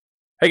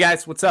Hey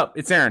guys, what's up?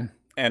 It's Aaron.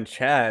 And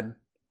Chad.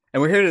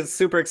 And we're here to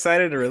super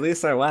excited to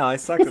release our wow, I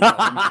suck at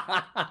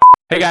that.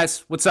 Hey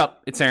guys, what's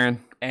up? It's Aaron.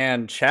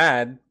 And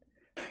Chad.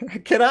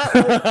 Cannot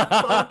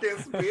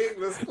focus being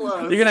this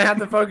close. You're gonna have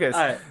to focus.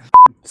 All right.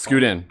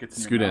 Scoot in. Gets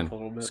in Scoot your in. mouth a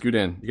little bit. Scoot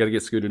in. You gotta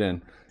get scooted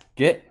in.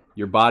 Get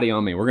your body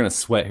on me. We're gonna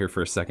sweat here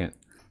for a second.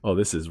 Oh,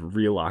 this is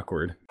real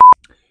awkward.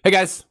 Hey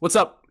guys, what's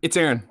up? It's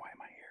Aaron. Why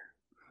am I here?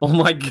 Oh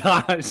my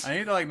gosh. I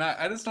need to not.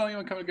 I just don't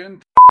even come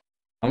again.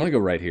 I'm gonna go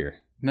right here.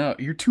 No,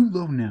 you're too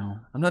low now.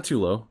 I'm not too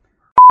low.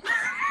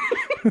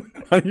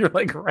 You're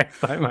like right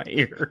by my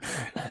ear.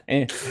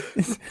 Man,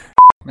 this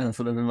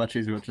would have been much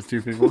easier with just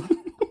two people.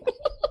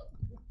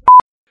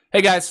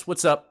 Hey guys,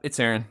 what's up? It's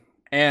Aaron.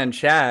 And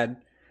Chad.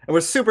 And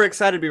we're super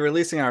excited to be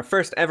releasing our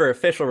first ever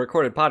official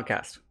recorded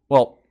podcast.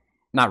 Well,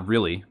 not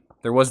really.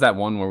 There was that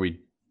one where we,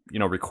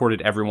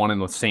 recorded everyone in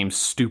the same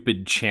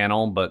stupid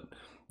channel, but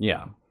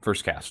yeah,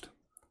 first cast.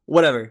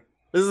 Whatever.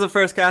 This is the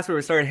first cast where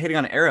we started hitting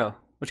on Arrow,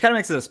 which kind of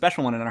makes it a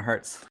special one in our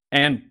hearts.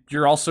 And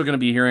you're also going to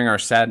be hearing our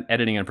sad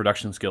editing and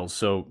production skills,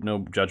 so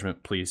no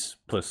judgment, please.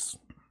 Please.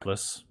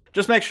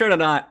 Just make sure to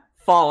not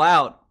fall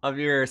out of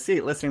your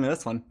seat listening to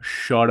this one.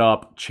 Shut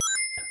up.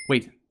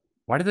 Wait,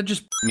 why did that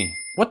just me?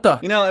 What the?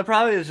 It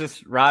probably is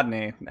just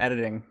Rodney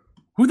editing.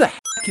 Who the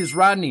heck is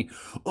Rodney?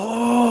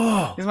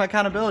 Oh! He's my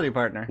accountability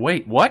partner.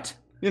 Wait, what?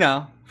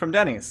 From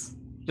Denny's.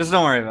 Just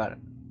don't worry about it.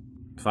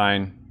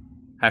 Fine.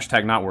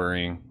 Hashtag not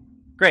worrying.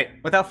 Great.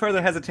 Without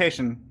further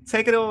hesitation,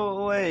 take it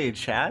away,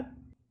 Chad.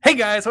 Hey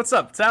guys, what's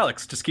up? It's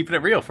Alex. Just keeping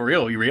it real. For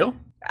real. You real?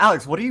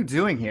 Alex, what are you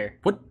doing here?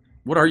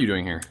 What are you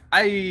doing here?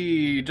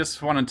 I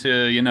just wanted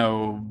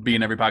to, be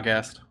in every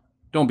podcast.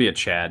 Don't be a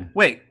Chad.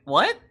 Wait,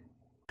 what?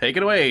 Take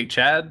it away,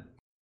 Chad.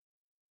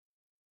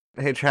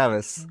 Hey,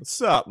 Travis.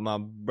 What's up, my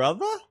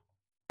brother?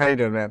 How you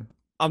doing, man?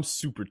 I'm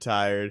super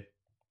tired.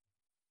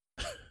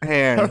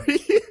 Hey, How Aaron. are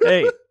you?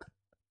 Hey,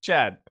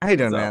 Chad. How you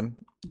doing, What's up? man?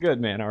 Good,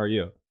 man. How are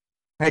you?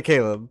 Hey,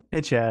 Caleb.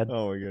 Hey, Chad.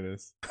 Oh my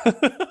goodness.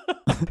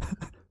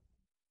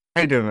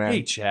 How you doing, man?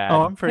 Hey, Chad.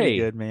 Oh, I'm pretty Hey.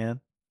 good, man.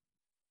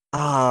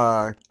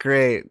 Ah,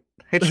 great.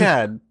 Hey,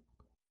 Chad.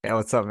 Yeah,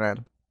 what's up,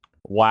 man?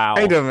 Wow.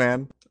 How you doing,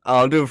 man?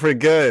 Oh, I'm doing pretty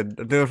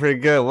good.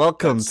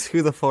 Welcome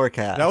to the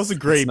forecast. That was a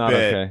great It's not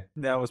bit. okay.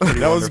 That was pretty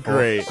That was wonderful.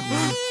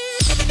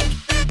 great.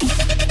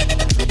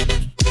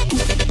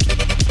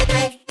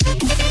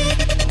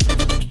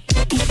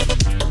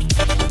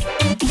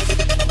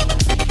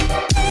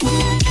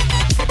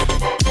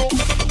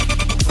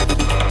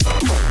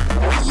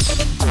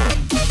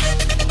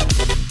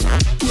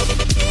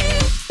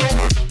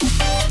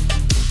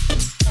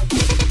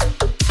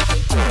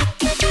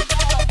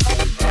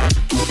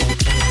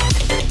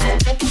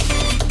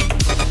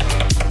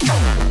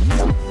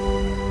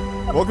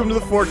 Welcome to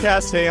the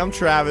forecast. Hey, I'm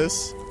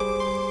Travis.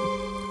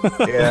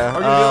 Yeah.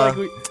 Are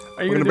you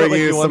we're gonna gonna do it bring like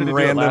you you wanted some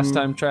to do it last random-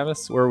 time,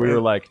 Travis? Where we were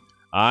like,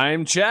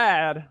 I'm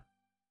Chad.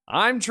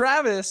 I'm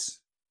Travis.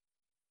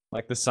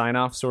 Like the sign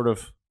off sort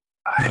of.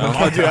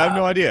 Oh, dude, I have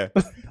no idea.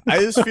 I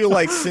just feel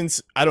like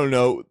since, I don't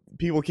know,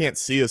 people can't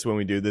see us when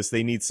we do this,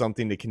 they need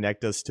something to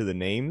connect us to the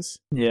names.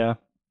 Yeah.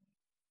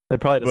 That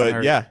probably doesn't But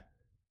hurt.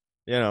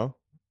 yeah,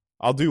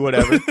 I'll do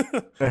whatever. It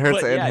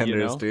hurts But and yeah,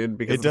 hinders, dude,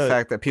 because It of the does.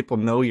 fact that people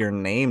know your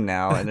name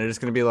now, and they're just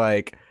gonna be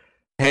like,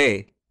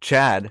 "Hey,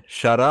 Chad,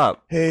 shut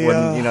up." Hey,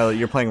 when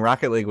you're playing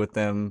Rocket League with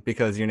them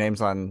because your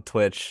name's on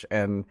Twitch,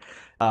 and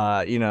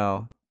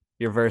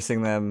you're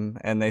versing them,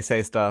 and they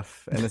say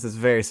stuff, and this is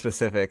very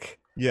specific.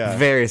 Yeah.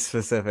 Very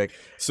specific.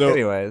 So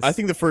Anyways, I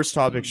think the first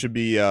topic should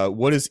be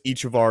what is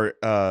each of our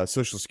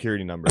social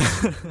security numbers?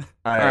 All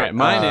All right,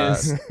 mine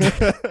is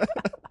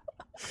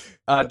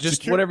Oh, just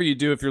secure- whatever you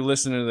do if you're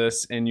listening to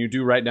this and you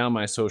do write down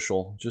my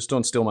social. Just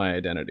don't steal my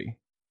identity.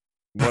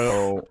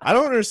 Well, I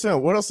don't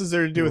understand. What else is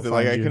there to do with it?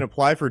 Like, I can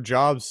apply for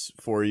jobs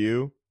for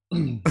you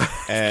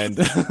and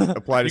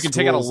apply to You can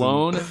take out a schools and-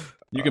 loan.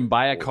 You can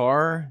buy a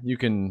car. You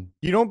can.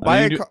 You don't buy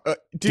you a do- car,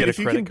 dude. get a If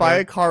you credit can buy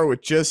card. a car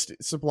with just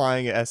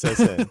supplying a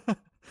SSN,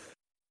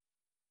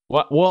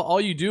 Well,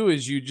 all you do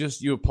is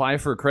you apply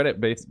for a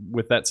credit base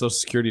with that social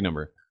security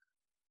number.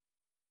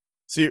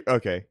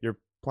 okay, you're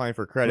applying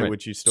for credit, Right.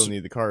 which you still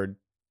need the card,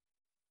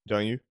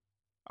 don't you?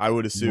 I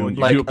would assume. Well, You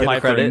Like do a apply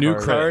for a credit new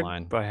card credit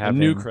line. by A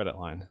new having credit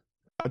line.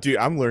 Dude,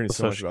 I'm learning a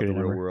so much social about the security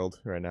real number. world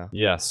right now.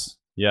 Yes.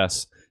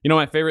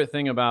 My favorite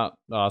thing about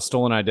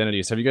stolen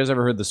identities. Have you guys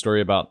ever heard the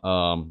story about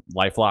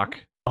LifeLock?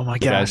 Oh my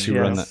The guys gosh, who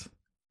run yes.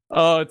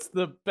 Oh, it's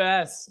the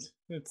best.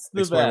 It's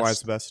the Explain best. why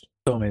it's the best.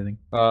 So amazing.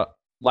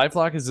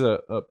 LifeLock is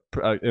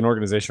an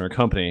organization or a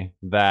company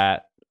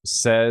that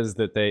says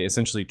that they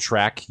essentially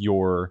track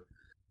your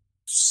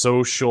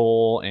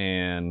social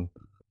and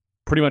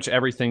pretty much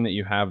everything that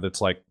you have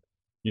that's like,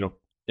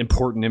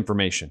 important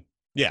information.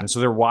 Yeah. And so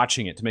they're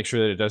watching it to make sure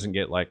that it doesn't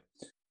get like,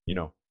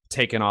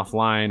 taken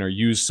offline or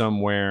used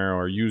somewhere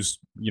or used,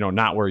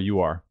 not where you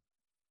are.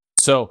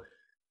 So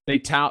they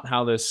tout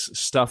how this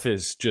stuff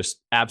is just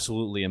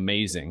absolutely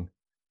amazing.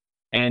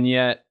 And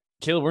yet,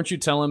 Caleb, weren't you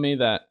telling me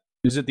that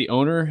is it the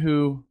owner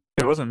who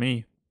It wasn't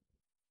me.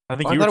 I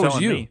think Oh, I you were thought it was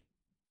telling you. me.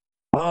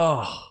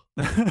 Oh.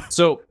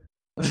 So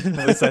At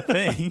least I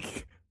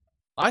think.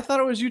 I thought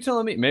it was you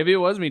telling me. Maybe it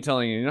was me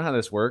telling you. You know how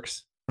this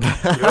works. Do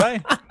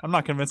I? I'm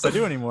not convinced I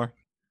do anymore.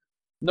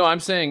 No, I'm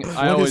saying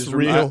I What always is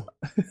real?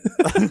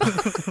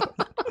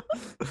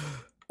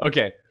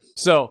 Okay,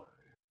 so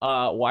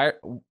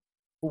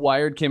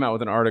Wired came out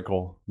with an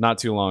article not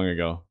too long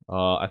ago.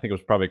 I think it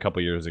was probably a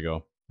couple years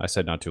ago. I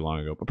said not too long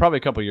ago, but probably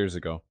a couple years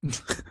ago,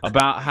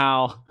 about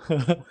how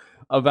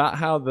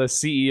the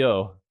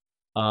CEO.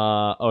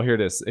 Oh, here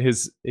it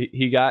is.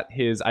 He got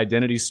his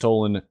identity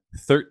stolen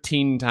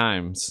 13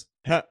 times.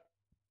 Ha-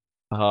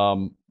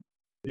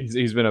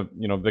 He's been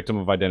a victim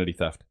of identity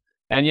theft,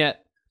 and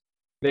yet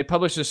they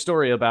published a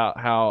story about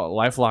how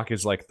LifeLock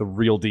is like the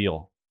real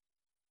deal,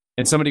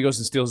 and somebody goes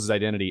and steals his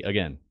identity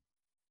again,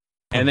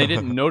 and they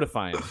didn't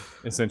notify him.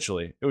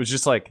 Essentially, it was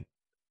just like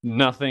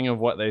nothing of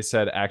what they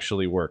said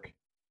actually work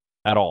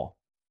at all.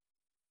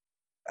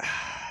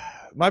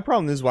 My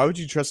problem is, why would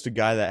you trust a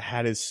guy that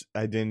had his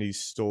identity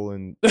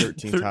stolen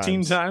 13 times?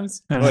 13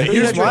 times? Like, You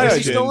here's had your my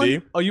identity stolen?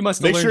 identity. Oh, you must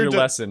have Make learned sure your to-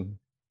 lesson.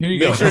 Here you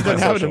Make go. sure it doesn't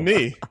happen to Social.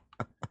 me.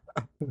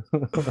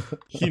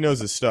 He knows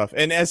his stuff.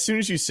 And as soon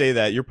as you say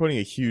that, you're putting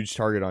a huge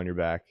target on your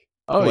back.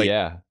 Oh, Like,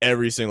 yeah.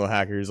 Every single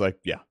hacker is like,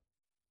 yeah.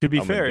 To be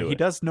I'm gonna fair, do he it.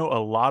 does know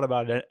a lot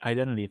about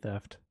identity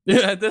theft.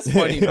 Yeah, at this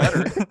point, he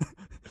better.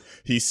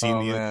 He's seen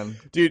Oh the man.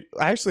 Dude,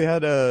 I actually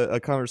had a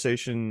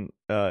conversation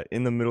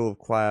in the middle of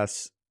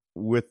class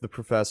with the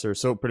professor.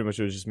 So pretty much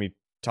it was just me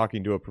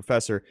talking to a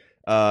professor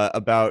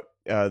about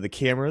the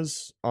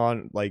cameras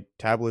on like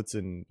tablets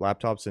and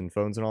laptops and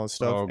phones and all this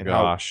stuff. Oh, and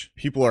how gosh.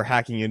 people are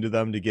hacking into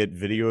them to get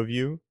video of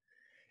you.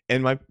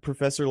 And my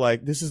professor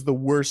like, this is the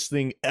worst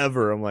thing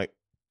ever. I'm like,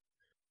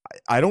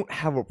 I don't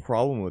have a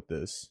problem with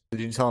this. Did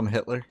you tell him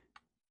Hitler?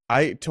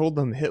 I told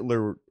them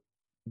Hitler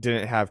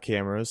didn't have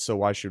cameras, so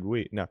why should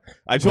we? No,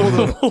 I told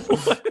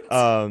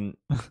them.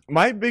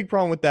 My big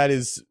problem with that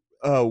is,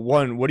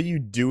 one, what are you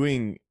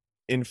doing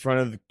in front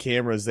of the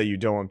cameras that you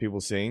don't want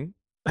people seeing?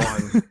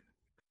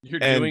 You're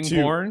And doing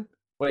two, porn?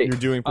 Wait, You're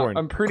doing porn.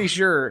 I'm pretty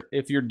sure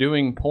if you're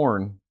doing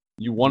porn,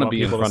 you want to Want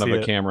be in people to front of see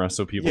a it. camera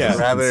so people Yeah. can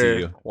see Rather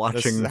you. That's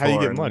watching how you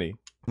get porn. money.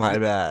 My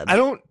bad.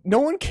 No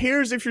one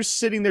cares if you're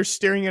sitting there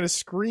staring at a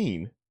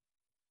screen.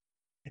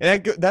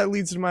 And that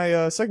leads to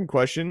my second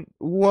question.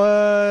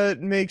 What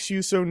makes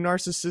you so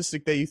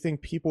narcissistic that you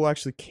think people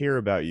actually care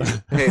about you?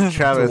 Hey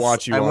Travis,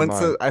 watch you I went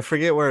online. to I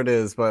forget where it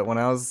is, but when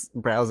I was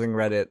browsing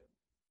Reddit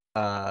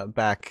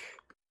back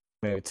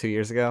maybe 2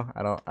 years ago,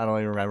 I don't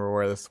even remember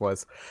where this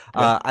was.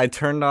 Yeah. I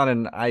turned on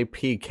an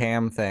IP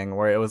cam thing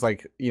where it was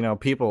like,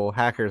 people,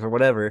 hackers or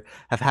whatever,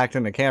 have hacked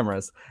into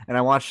cameras, and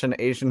I watched an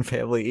Asian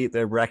family eat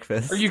their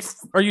breakfast.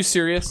 Are you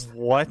serious?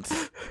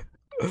 What?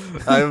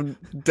 I'm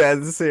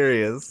dead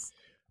serious.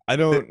 I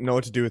don't know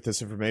what to do with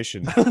this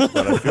information, but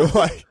I feel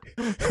like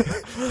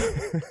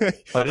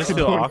I just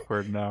feel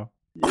awkward now.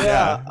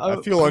 Yeah,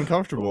 I feel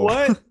uncomfortable.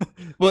 What?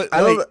 But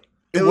I like, don't.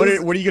 It what was-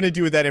 are you gonna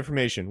do with that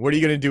information? What are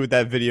you gonna do with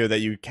that video that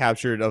you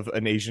captured of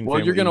an Asian Well,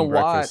 family you're gonna eating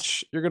breakfast?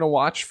 watch. You're gonna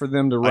watch for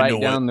them to I write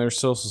know down their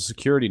social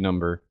security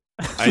number.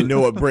 I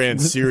know what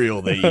brand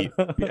cereal they eat.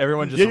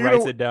 Everyone just Yeah, you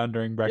writes know- it down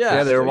during breakfast.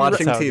 Yeah, they were That's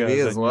watching how it TV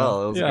goes, as I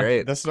well. It was Yeah.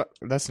 great. That's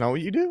not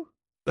what you do.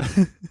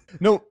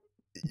 No,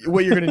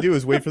 what you're gonna do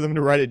is wait for them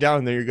to write it down,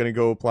 and then you're gonna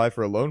go apply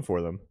for a loan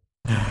for them.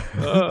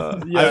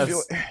 Yes,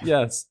 feel-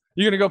 yes.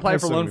 You're gonna go apply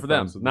There's for a so loan many for them,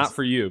 problems with not this.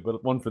 for you,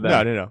 but one for them.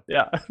 No.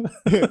 Yeah,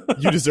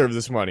 You deserve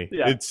this money.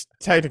 Yeah. It's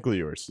technically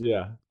yours.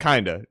 yeah.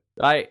 Kinda.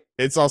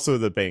 It's also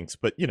the bank's,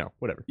 but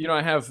whatever.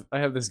 I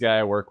have this guy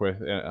I work with.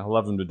 And I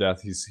love him to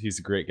death. He's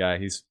a great guy.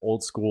 He's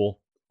old school.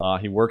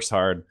 He works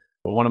hard.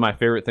 But one of my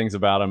favorite things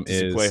about him Does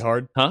is he play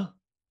hard? Huh?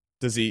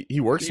 Does he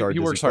works hard? He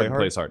Does works play hard and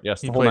plays hard.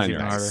 Yes, He the whole plays 9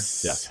 even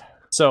yards. harder. Yes.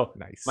 So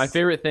Nice. my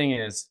favorite thing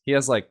is he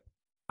has like,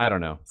 I don't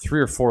know,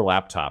 3 or 4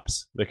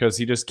 laptops because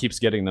he just keeps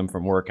getting them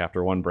from work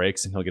after one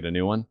breaks and he'll get a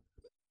new one.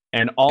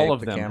 And all Tape of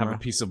the them have camera. a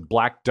piece of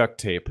black duct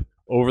tape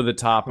over the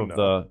top Oh, of no.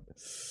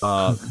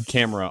 the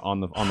camera on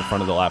the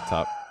front of the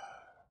laptop.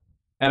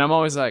 And I'm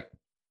always like,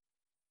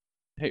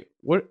 "Hey,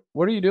 what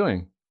are you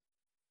doing?"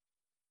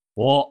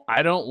 Well,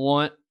 I don't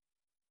want,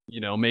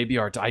 maybe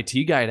our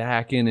IT guy to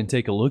hack in and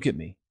take a look at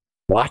me.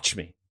 Watch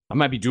me. I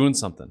might be doing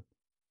something.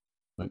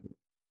 Like,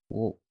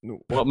 well,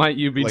 what might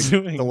you be Like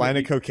doing? the line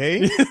of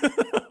cocaine?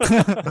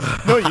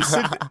 No,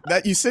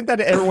 you sent that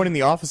to everyone in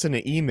the office in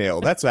an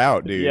email. That's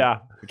out, dude. Yeah.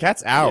 The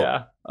cat's out.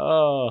 Yeah.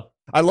 Oh.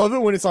 I love it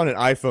when it's on an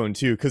iPhone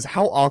too, because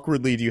how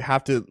awkwardly do you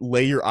have to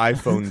lay your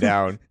iPhone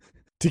down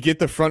to get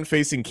the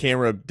front-facing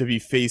camera to be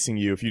facing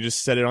you if you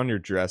just set it on your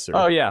dresser?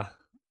 Oh yeah.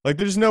 Like,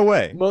 there's no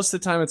way. Most of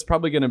the time, it's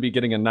probably going to be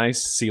getting a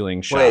nice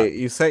ceiling shot. Wait,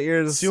 you set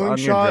yours Ceiling on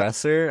shot? your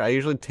dresser? I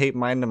usually tape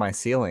mine to my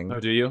ceiling. Oh,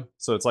 do you?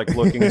 So it's like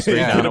looking straight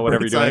Yeah. down at whatever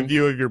Bird's you're eye doing,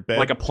 view of your bed.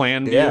 like a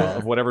plan view Yeah.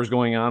 of whatever's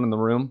going on in the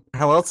room.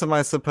 How else am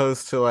I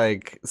supposed to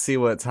see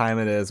what time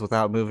it is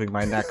without moving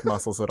my neck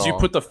muscles at all? Do you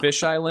put the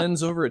fisheye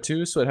lens over it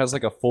too, so it has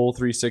like a full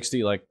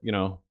 360,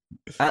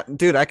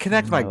 Dude, I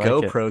connect my I like it.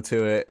 GoPro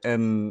to it,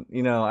 and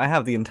I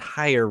have the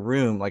entire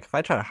room. Like if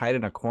I try to hide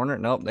in a corner,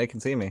 nope, they can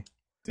see me.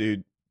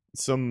 Dude,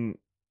 some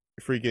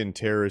freaking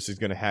terrorist is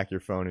gonna hack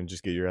your phone and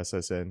just get your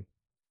SSN.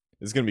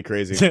 It's gonna be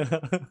crazy.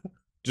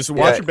 Just watch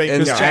your and bank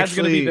Because account. Chad's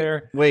gonna be actually-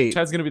 there. Wait,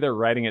 Chad's gonna be there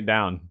writing it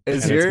down.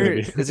 is and it's gonna your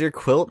be- is your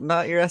quilt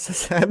not your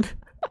SSN?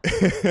 All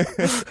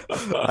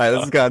right,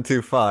 this has gone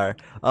too far.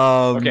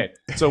 Okay,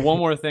 so one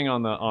more thing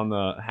on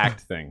the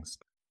hacked things.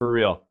 For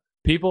real,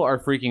 people are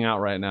freaking out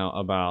right now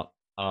about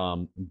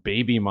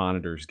baby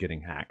monitors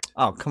getting hacked.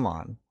 Oh, come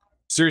on.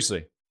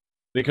 Seriously,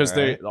 because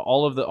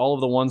all of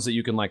the ones that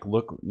you can like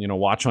look,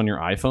 watch on your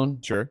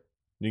iPhone, Sure.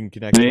 You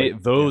can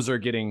connect. those are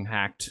getting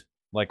hacked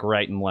like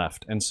right and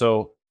left, and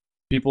so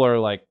people are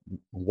like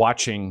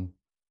watching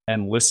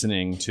and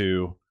listening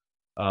to,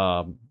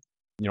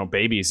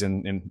 babies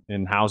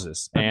in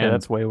houses, Okay, and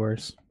that's way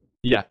worse.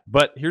 yeah.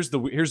 But here's the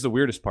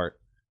weirdest part.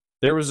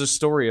 There was a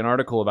story, an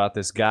article about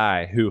this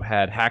guy who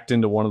had hacked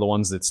into one of the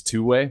ones that's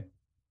two-way,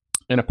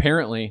 and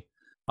apparently,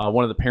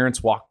 one of the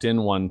parents walked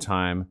in one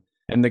time,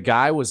 and the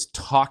guy was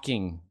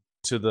talking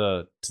to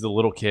the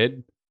little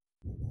kid,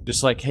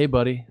 just like, "Hey,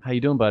 buddy, how you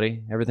doing,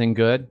 buddy? Everything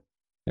good?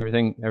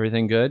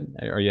 Everything good?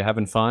 Are you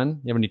having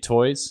fun? You have any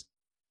toys?"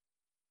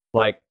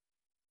 Like,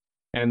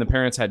 and the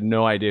parents had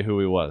no idea who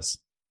he was.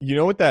 You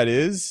know what that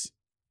is?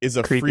 Is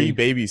a free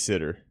Creepy.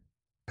 babysitter.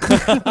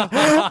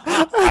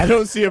 I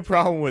don't see a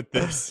problem with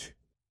this.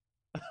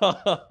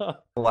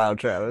 Wow,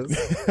 Travis.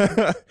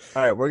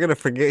 All right, we're gonna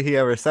forget he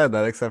ever said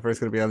that, except for it's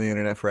gonna be on the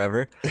internet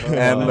forever. And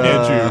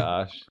Andrew.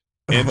 Gosh.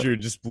 Andrew,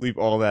 just bleep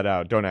all that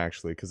out. Don't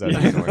actually, because that'd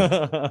be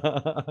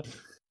annoying.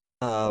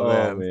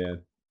 oh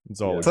man.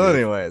 It's all So, good.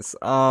 anyways,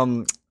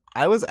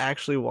 I was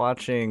actually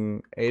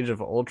watching Age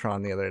of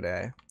Ultron the other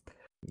day,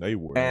 No, you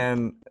weren't.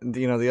 and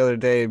the other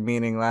day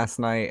meaning last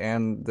night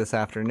and this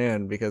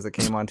afternoon because it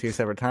came on two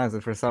separate times,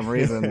 and for some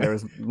reason there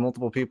was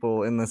multiple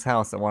people in this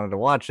house that wanted to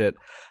watch it.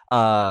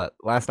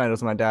 Last night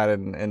was my dad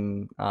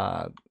and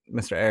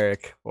Mr.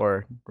 Eric,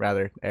 or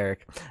rather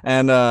Eric,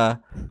 and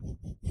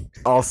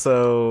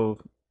also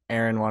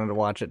Aaron wanted to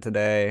watch it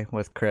today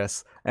with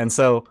Chris, and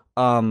so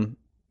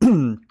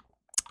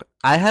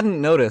I hadn't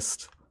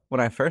noticed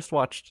when I first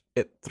watched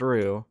it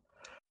through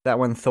that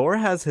when Thor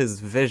has his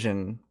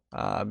vision,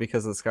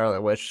 because the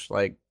Scarlet Witch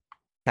like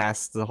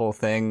casts the whole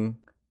thing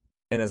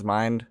in his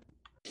mind.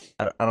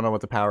 I don't know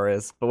what the power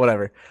is, but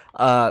whatever.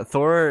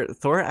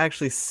 Thor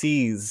actually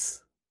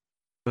sees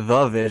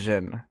the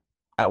vision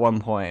at one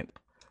point.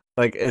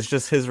 Like it's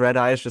just his red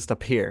eyes just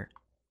appear,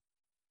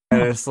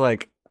 and it's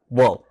like,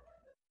 whoa,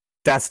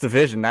 that's the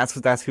vision.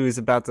 That's who he's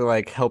about to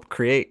like help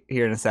create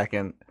here in a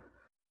second,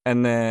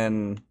 and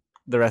then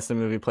the rest of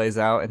the movie plays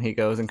out, and he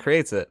goes and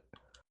creates it.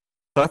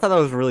 So I thought that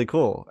was really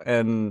cool,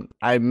 and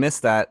I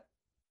missed that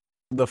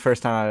the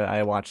first time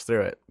I watched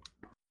through it.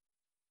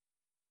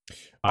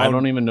 I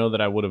don't even know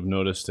that I would have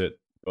noticed it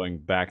going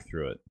back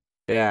through it.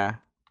 Yeah.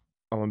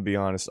 I'm gonna be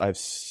honest. I've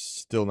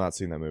still not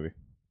seen that movie.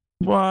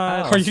 What?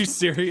 Are you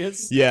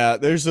serious? Yeah,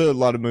 there's a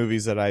lot of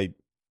movies that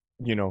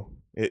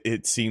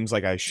it seems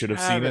like I should have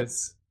seen it.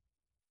 Travis,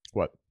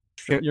 What?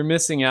 You're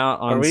missing out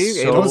on Are we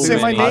so able to Don't say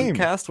do my this name.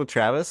 podcast with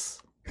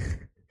Travis?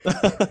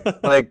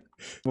 Like,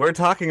 we're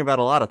talking about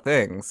a lot of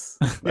things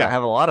that Yeah.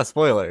 have a lot of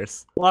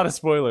spoilers. a lot of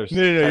spoilers.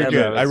 No, you're good.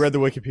 Travis. I read the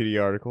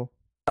Wikipedia article.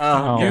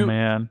 Oh You-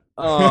 man,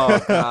 Oh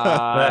that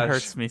god,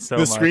 hurts me so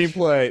the much.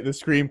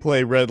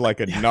 screenplay read like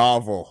a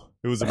novel.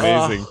 It was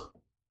amazing.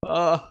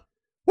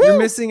 You're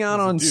missing out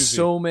It's a on doozy.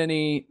 so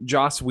many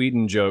Joss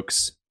Whedon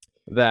jokes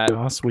that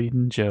Joss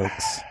Whedon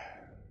jokes.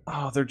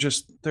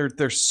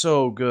 they're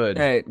so good.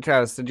 Hey,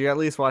 Travis, did you at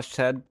least watch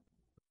Ted?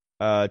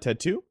 Ted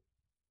 2?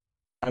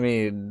 I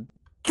mean,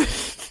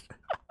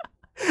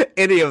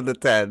 any of the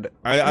Ted.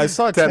 I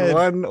saw Ted, Ted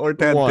 1 or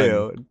Ted 1.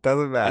 2.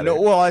 Doesn't matter. No,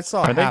 well, I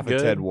saw Are they half of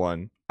good? Ted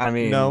 1. I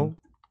mean, No.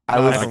 I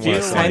was I feel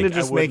kind of like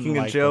just I wouldn't making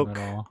a like them joke,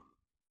 at all.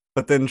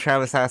 but then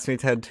Travis asked me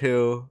Ted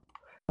 2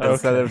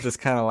 instead Okay. of just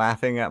kind of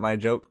laughing at my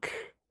joke.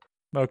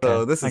 Okay,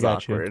 So this I is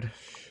got you. awkward.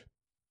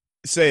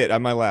 Say it. I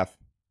might laugh.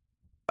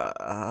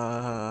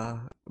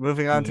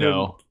 Moving on to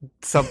No.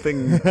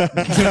 something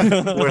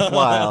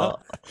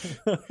worthwhile.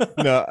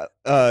 No,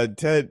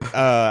 Ted,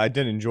 I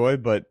didn't enjoy,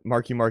 but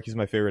Marky Mark is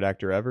my favorite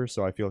actor ever,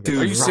 so I feel like Dude,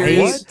 Are you right?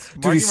 serious?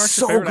 Dude, Marky he's Mark's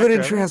your so favorite good in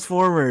actor ever?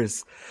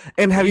 Transformers.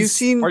 And have you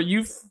seen? Are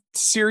you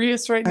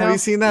serious right now? Have you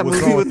seen that What's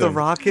movie wrong with with The him?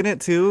 Rock in it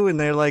too? And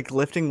they're like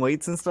lifting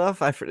weights and stuff.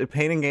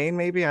 Pain and Gain,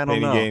 maybe. I don't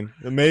Pain know. and Gain.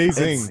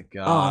 Amazing. Oh my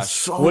Oh, gosh.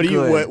 so What do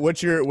you? good.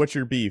 What's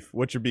your beef?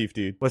 What's your beef,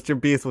 dude? What's your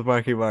beef with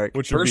Marky Mark?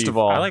 What's your First beef? of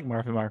all, I like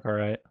Marky Mark. All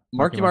right,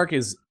 Marky Mark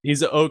he's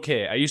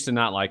okay. I used to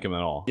not like him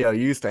at all. Yo,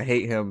 you used to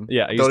hate him.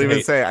 Yeah, I used Don't to even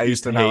hate- say I used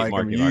used to to not hate like him.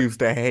 Marky You Mark. used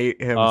to hate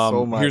him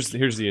so much.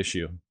 Here's the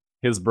issue.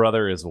 His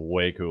brother is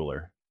way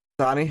cooler.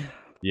 Donnie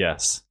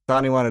Yes.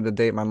 wanted to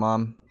date my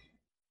mom.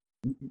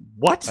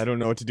 What? I don't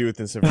know what to do with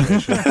this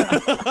information.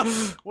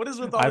 What is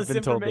with all I've this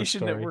been told this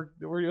information that story.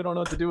 we don't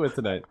know what to do with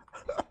tonight?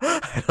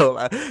 I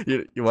don't.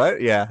 You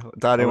what? Yeah,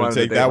 Donnie I'm wanted gonna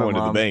to take date that my one to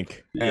the mom.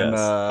 bank. And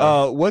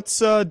Yes. What's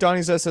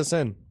Donnie's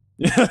SSN?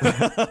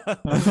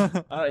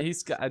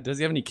 Does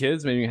he have any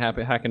kids? Maybe you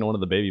can hack into one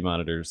of the baby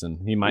monitors, and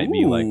he might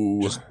be like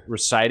Ooh. just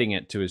reciting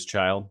it to his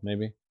child.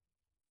 Maybe.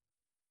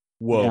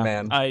 Whoa. Yeah,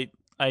 man. I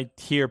I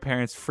hear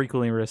parents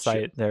frequently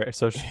recite their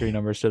social security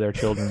numbers to their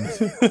children.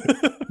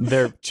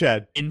 Their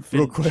Chad, real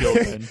infant quick.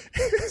 children,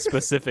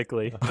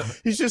 specifically.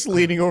 He's just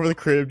leaning over the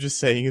crib, just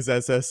saying his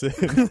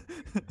SSN.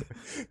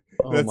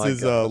 Oh That's my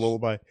his gosh.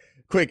 lullaby.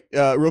 Quick,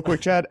 real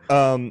quick, Chad.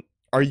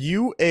 Are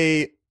you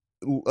a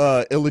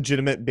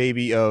illegitimate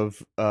baby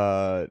of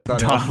Donnie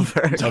Donnie.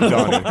 Wahlberg.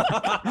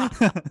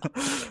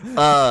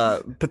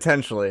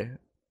 Potentially,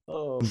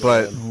 Oh,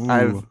 but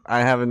man. I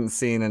haven't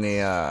seen any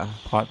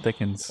Plot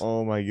thickens.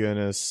 Oh my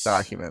goodness.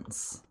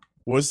 documents.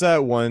 What's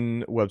that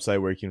one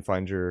website where you can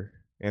find your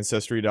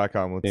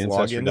ancestry.com? Let's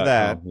log into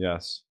that.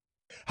 Yes.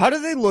 How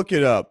do they look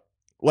it up?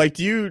 Like,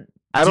 do you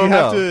I do you don't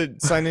have know. to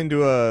sign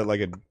into a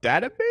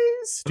database?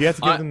 Do you have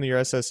to give them your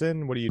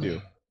SSN? What do you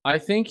do? I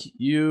think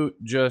you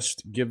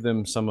just give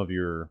them some of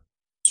your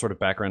sort of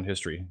background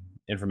history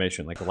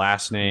information, like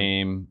last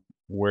name,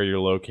 where you're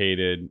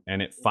located,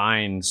 and it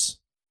finds,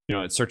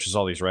 it searches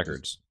all these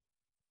records.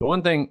 The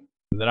one thing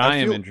that I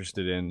am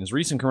interested in is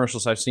recent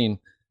commercials I've seen.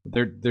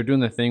 They're doing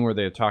the thing where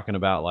they're talking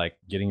about like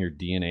getting your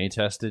DNA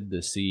tested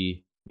to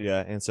see,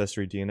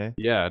 Ancestry DNA.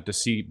 yeah, to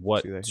see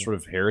what See that, yeah. sort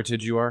of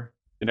heritage you are.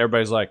 And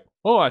everybody's like,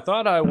 "Oh, I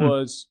thought I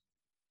was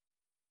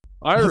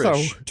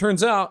Irish.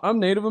 Turns out I'm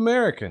Native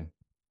American."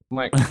 I'm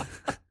like,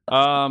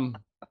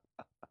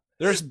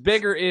 there's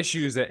bigger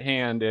issues at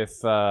hand if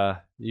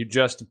you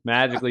just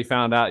magically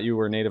found out you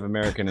were Native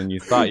American and you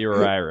thought you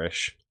were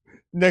Irish.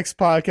 Next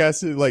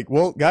podcast is like,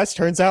 well, guys,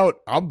 turns out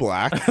I'm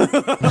black.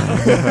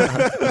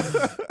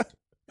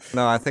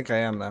 No, I think I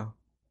am though.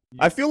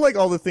 I feel like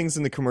all the things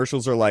in the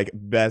commercials are like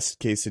best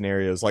case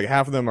scenarios. Like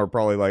half of them are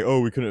probably like, oh,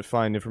 we couldn't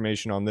find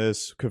information on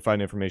this. Could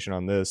find information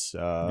on this.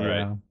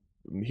 Yeah.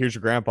 Here's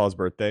your grandpa's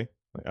birthday.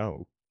 Like,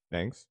 oh,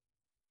 thanks.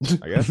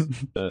 I guess.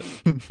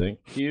 Thank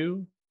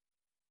you.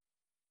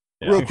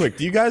 Real quick,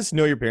 do you guys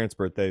know your parents'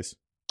 birthdays?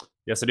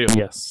 Yes, I do.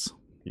 Yes.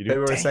 You do?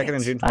 February Dang 2nd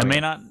and it. June 20th. I may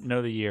not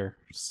know the year.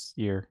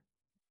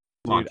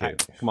 Come on, Dude,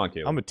 Caleb. Come on,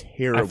 Caleb. I'm a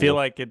terrible. I feel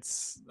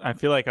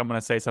like I'm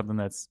gonna say something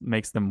that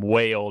makes them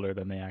way older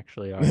than they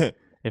actually are.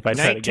 If I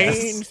try to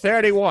guess.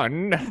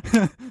 1931.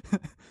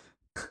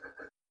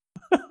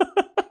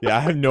 Yeah, I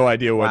have no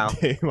idea what Wow.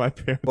 day my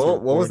parents.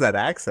 What were was born. that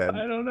accent?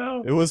 I don't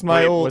know. It was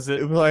my Wait, old. was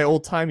it- It was my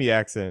old timey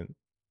accent.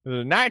 It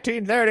was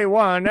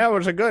 1931. That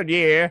was a good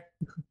year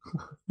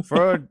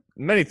for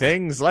many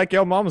things, like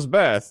your mom's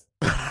birth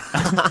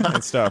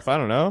and stuff. I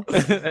don't know.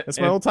 That's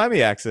my old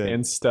timey accent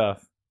and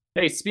stuff.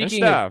 Hey, and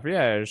speaking of stuff.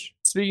 Yes.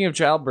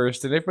 childbirth,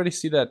 did everybody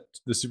see the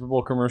Super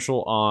Bowl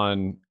commercial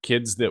on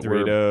kids that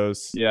were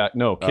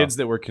Doritos. kids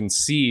that were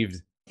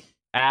conceived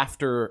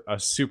after a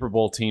Super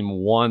Bowl team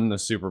won the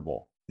Super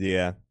Bowl?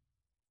 Yeah.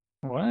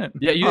 What?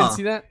 Yeah, you didn't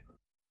see that?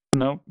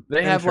 Nope.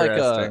 They have like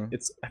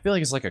Interesting. I feel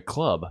like it's like a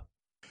club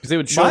because they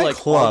would show My like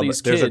club. all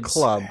these There's kids. a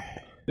club.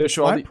 They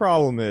show all My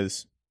problem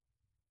is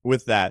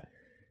with that.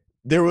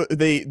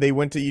 They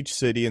went to each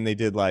city and they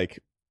did like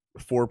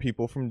 4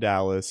 people from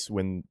Dallas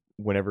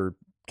whenever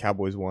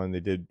Cowboys won.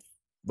 They did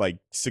like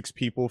 6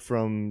 people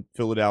from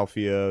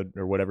Philadelphia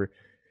or whatever.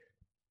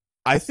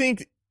 I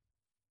think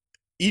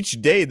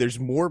each day there's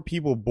more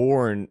people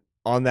born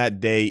on that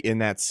day in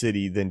that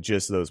city than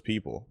just those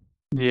people.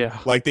 Yeah.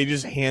 Like they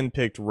just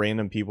handpicked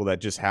random people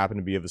that just happen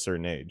to be of a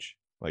certain age.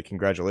 Like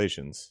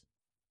congratulations.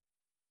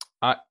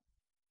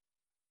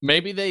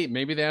 maybe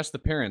they asked the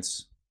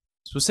parents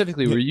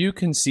specifically. Were you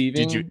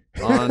conceiving? Did you?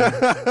 On?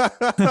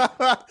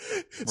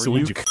 Were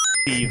you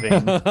conceiving?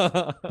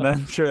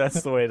 I'm sure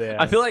that's the way they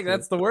ask. I feel like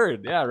that's the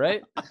word. Yeah,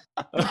 right.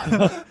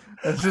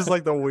 That's just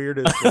like the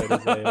weirdest way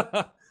to say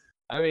it.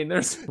 I mean,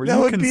 there's. Were That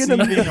you would be an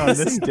conceiving on this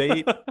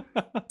amazing- date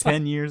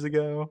 10 years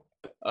ago?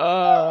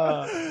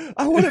 I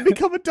want to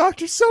become a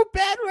doctor so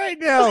bad right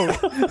now.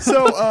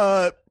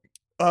 So,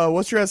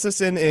 what's your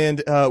SSN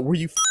and were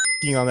you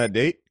f***ing on that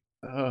date?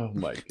 Oh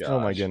my god. Oh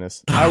my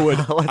goodness. I would.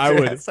 What's I your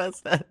would.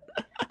 SSN?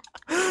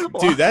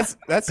 Dude,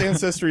 that's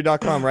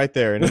ancestry.com right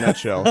there in a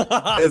nutshell.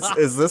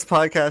 Is this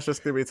podcast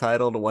just gonna be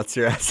titled "What's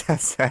Your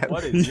SSN"?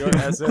 What is your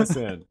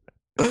SSN?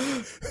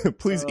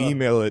 Please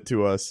email it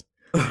to us.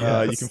 You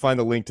can find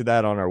the link to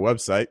that on our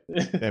website.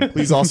 And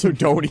please also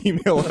don't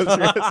email us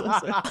your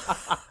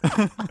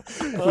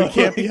SSN. We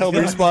can't be held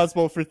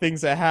responsible for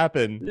things that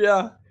happen.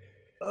 Yeah.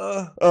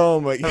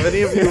 Oh my god. Have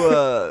any of you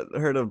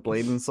heard of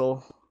Blade and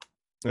Soul?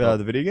 The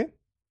video game?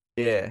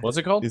 Yeah, What's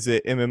it called? Is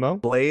it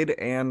MMO? Blade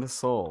and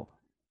Soul.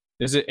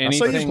 Is it I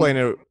saw you anything? playing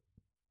it.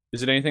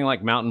 Is it anything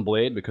like Mountain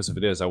Blade? Because if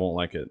it is, I won't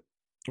like it.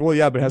 Well,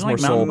 yeah, but it has You more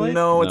like Mountain soul. Blade?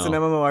 No, it's an No.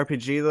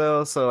 MMORPG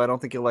though, so I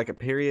don't think you'll like it.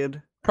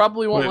 Period.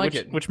 Probably won't Wait, like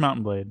which, it. which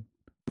Mountain Blade did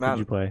you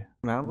Mountain, play?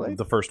 Mountain Blade.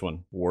 The first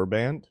one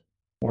Warband?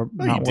 Or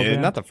No, you not did.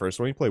 Warband? Not the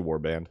first one. You played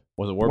Warband.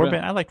 was it Warband?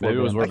 Warband. I like Warband. Maybe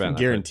it was I Warband. can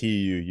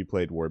guarantee you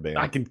played Warband.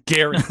 I can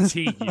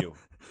guarantee you.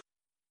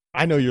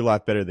 I know your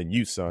life better than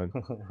you, son.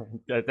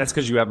 That's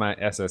because you have my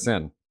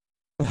SSN.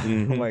 Oh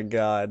Mhm. my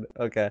god.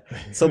 Okay.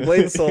 So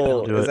Blade and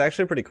Soul Do is it.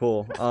 actually pretty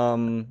cool.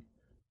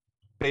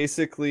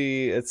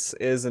 Basically is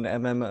an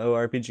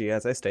MMORPG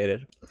as I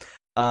stated.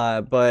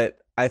 But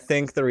I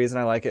think the reason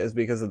I like it is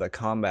because of the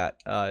combat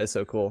is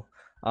so cool.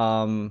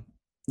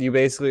 you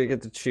basically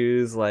get to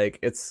choose like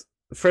it's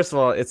first of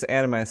all it's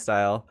anime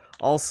style.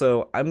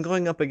 Also, I'm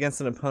going up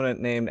against an opponent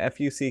named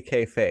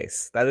Fuck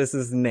Face. That is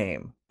his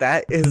name.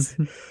 That is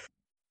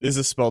Is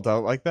it spelled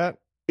out like that?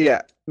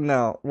 yeah.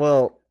 No.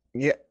 Well,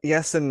 yeah,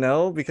 yes and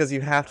no because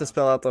you have to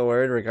spell out the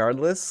word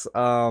regardless.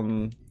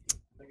 How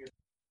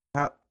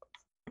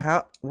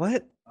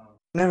what?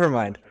 Never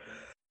mind.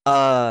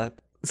 So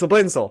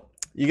Blade and Soul.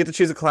 You get to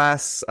choose a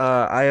class.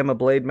 I am a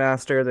Blade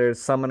Master.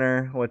 There's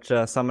Summoner, which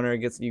Summoner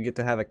you get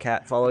to have a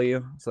cat follow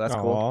you, so that's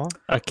cool.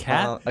 Aw. A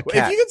cat? A Well,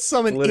 cat. if you could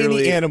summon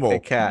Literally any animal, a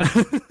cat.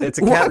 It's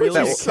a why cat. would you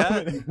That,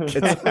 summon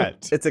a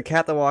cat? it's a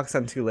cat that walks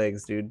on two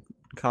legs, dude.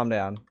 Calm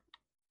down.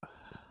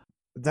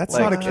 That's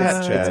Like, not a cat,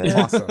 it's Chad.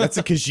 awesome. That's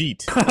a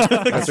Khajiit.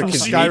 That's a from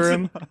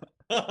Khajiit.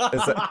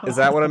 Skyrim. Is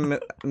that what I'm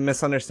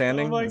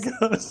misunderstanding? Oh my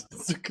gosh,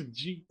 it's a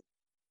Khajiit.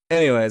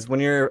 Anyways, when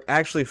you're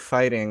actually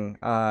fighting,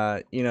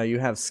 you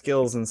have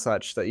skills and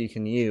such that you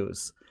can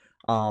use,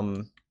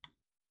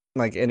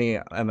 like any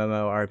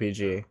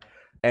MMORPG,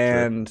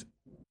 and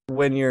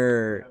when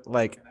you're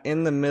like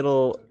in the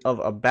middle of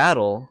a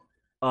battle,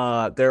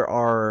 there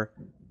are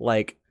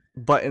like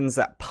buttons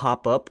that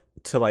pop up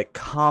to like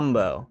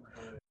combo.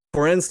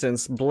 For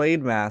instance,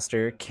 Blade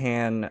Master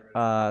can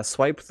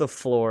swipe the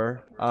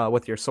floor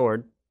with your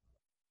sword,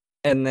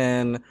 and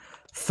then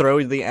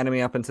throw the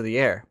enemy up into the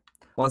air.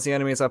 Once the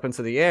enemy is up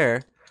into the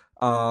air,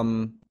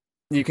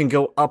 you can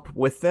go up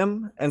with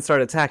them and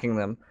start attacking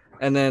them.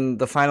 And then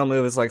the final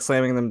move is like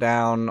slamming them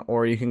down,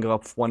 or you can go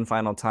up one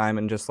final time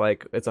and just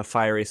like it's a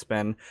fiery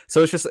spin.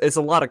 So it's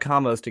a lot of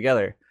combos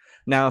together.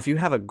 Now, if you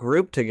have a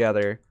group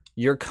together,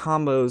 your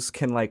combos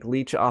can like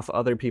leech off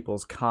other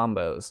people's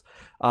combos.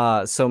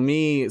 So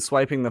me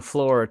swiping the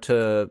floor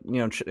to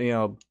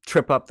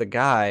trip up the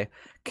guy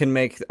can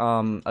make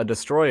a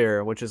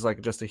destroyer, which is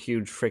like just a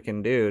huge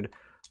freaking dude,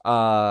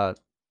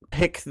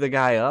 pick the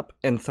guy up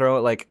and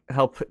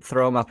help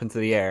throw him up into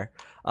the air,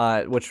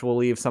 which will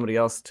leave somebody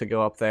else to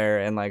go up there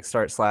and like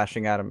start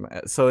slashing at him.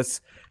 So it's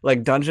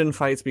like dungeon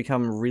fights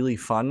become really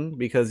fun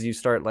because you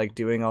start like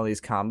doing all these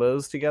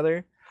combos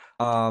together.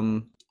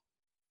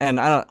 And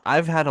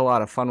I've had a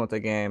lot of fun with the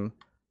game.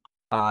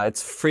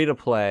 It's free to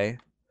play.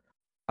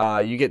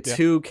 You get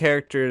two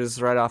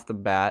characters right off the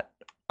bat.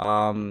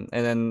 And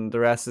then the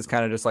rest is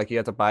kind of just like you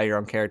have to buy your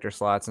own character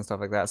slots and stuff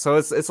like that. So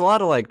it's a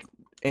lot of like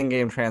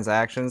in-game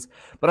transactions,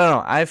 but I don't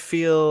know. I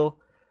feel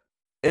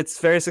it's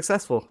very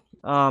successful.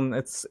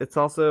 It's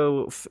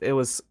also it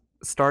was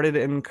started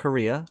in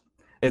Korea.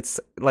 It's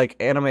like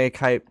anime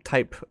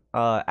type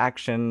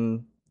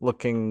action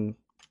looking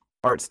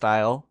art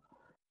style.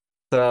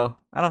 So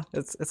I don't know.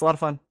 It's a lot of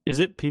fun. Is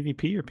it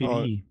PvP or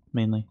PvE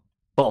mainly?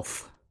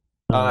 Both.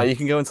 You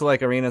can go into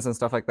like arenas and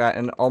stuff like that,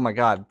 and oh my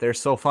god, they're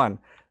so fun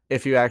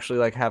if you actually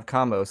like have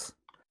combos.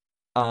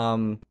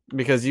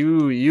 Because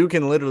you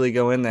can literally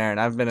go in there, and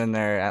I've been in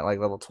there at like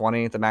level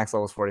 20. The max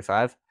level is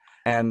 45,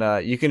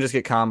 and you can just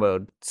get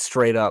comboed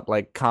straight up,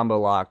 like combo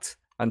locked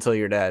until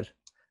you're dead.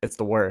 It's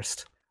the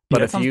worst. But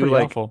Yeah, if you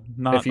like,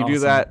 if you do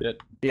that,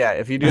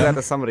 if you do that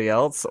to somebody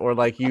else, or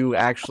like you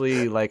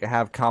actually like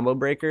have combo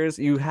breakers,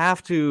 you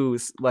have to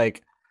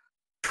like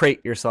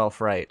treat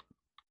yourself right.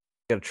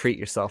 You gotta treat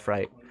yourself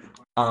right.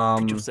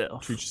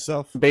 Treat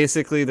yourself.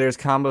 Basically, there's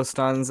combo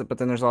stuns, but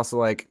then there's also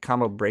like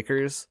combo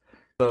breakers.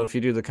 So if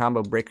you do the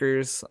combo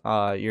breakers,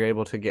 you're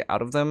able to get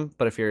out of them.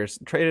 But if you're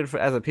traded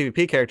as a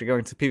PvP character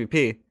going to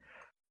PvP,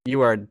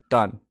 you are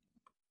done.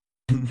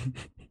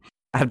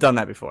 I've done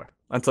that before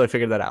until I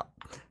figured that out.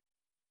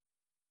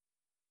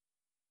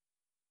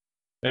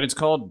 And it's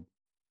called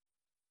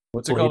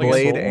what's it called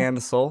Blade again?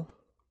 and Soul.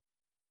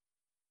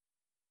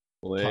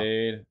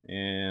 Blade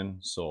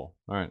and Soul.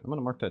 All right, I'm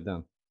gonna mark that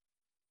down.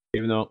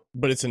 Even though,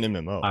 but it's an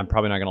MMO. I'm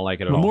probably not gonna like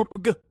it at all.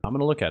 I'm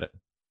gonna look at it.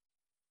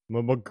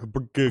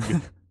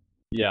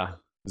 Yeah.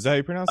 Is that how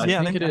you pronounce it?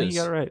 I think it is.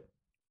 You got it right.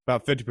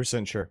 About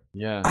 50% sure.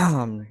 Yeah.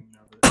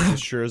 As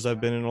sure as I've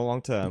been in a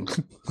long time.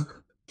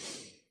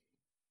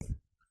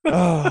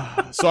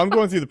 So I'm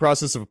going through the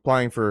process of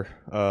applying for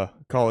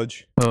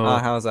college.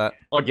 How's that?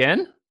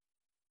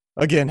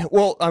 Again,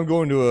 well, I'm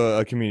going to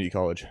a community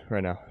college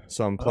right now,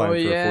 so I'm applying for a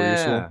 4-year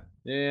school.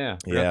 Yeah.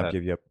 Yeah, I'll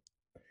give you up.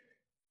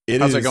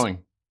 How's it going?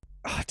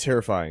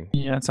 Terrifying.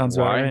 Yeah, it sounds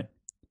about right.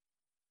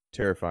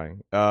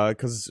 Terrifying.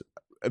 Because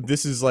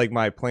this is like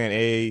my plan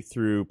A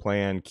through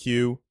plan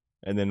Q,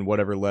 and then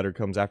whatever letter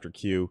comes after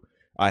Q,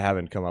 I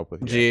haven't come up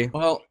with yet. G.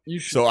 Well, you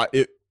should. So I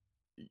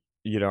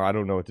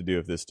don't know what to do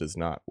if this does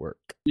not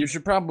work. You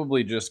should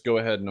probably just go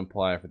ahead and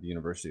apply for the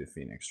University of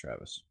Phoenix,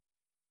 Travis.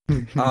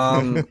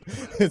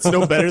 It's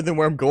no better than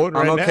where I'm going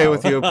right now. I'm okay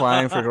with you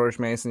applying for George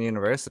Mason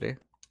University.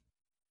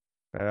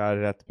 I'd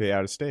have to pay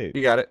out of state.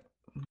 You got it.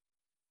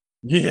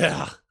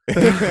 Yeah.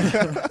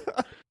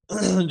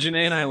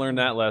 Janae and I learned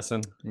that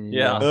lesson.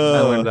 Yeah.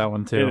 I learned that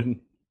one too. And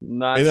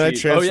then I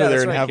transfer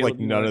there and have like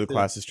none of the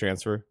classes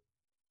transfer.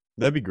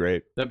 That'd be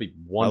great. That'd be I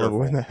wonderful.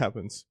 love it when that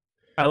happens.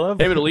 I love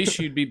Hey, but at least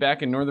you'd be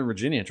back in Northern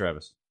Virginia,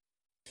 Travis.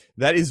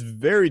 That is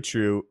very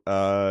true.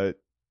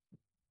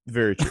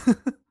 Very true.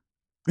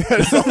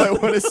 That's all I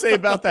want to say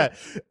about that.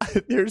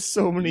 There's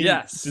so many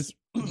just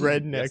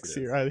rednecks Yes,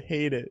 here. I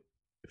hate it.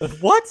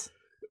 What?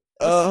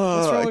 Oh,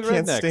 What's wrong with I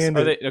can't rednecks? stand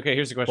Are it. they, okay,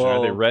 here's the question: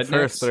 Well, are they rednecks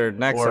first their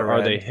necks or are are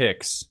red. they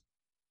hicks?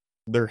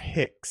 They're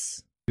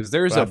hicks. Because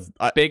there's a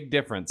big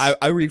difference.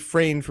 I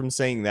refrained from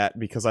saying that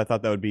because I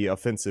thought that would be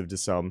offensive to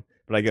some,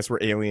 but I guess we're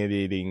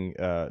alienating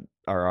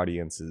our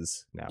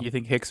audiences now. Do you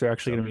think hicks are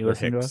actually going to be They're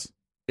listening to hicks. us?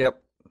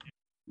 Yep.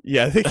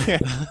 Yeah, they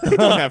can't. They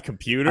don't have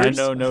computers. I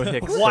know no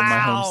hicks from my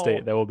home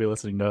state that will be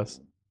listening to us.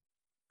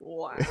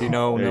 Wow. Do you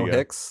know There no you go.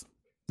 Hicks?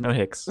 No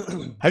hicks.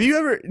 Have you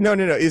ever? No.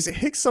 Is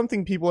Hick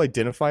something people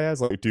identify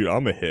as? Like, dude,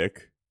 I'm a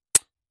Hick.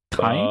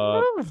 Kind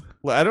of.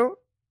 Well, I don't.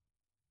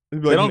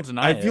 They don't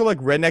deny I feel like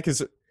redneck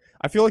is.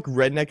 I feel like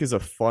redneck is a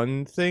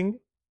fun thing.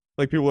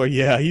 Like people are,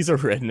 yeah, he's a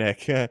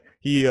redneck.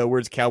 He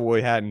wears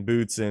cowboy hat and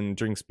boots and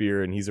drinks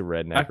beer, and he's a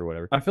redneck or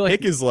whatever. I feel like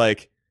Hick is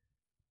like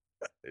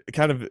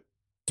kind of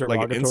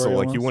like an insult.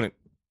 Like you wouldn't.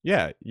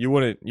 Yeah, you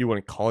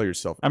wouldn't call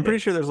yourself. I'm pretty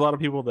sure there's a lot of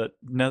people that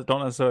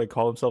don't necessarily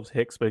call themselves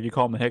hicks, but if you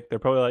call them a hick, they're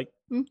probably like,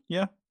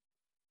 yeah.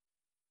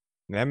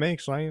 That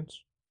makes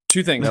sense.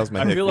 two things. That was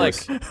my I hick feel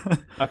voice.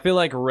 I feel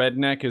like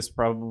redneck is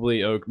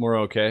probably more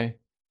okay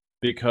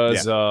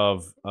because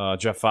of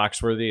Jeff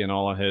Foxworthy and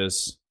all of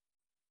his,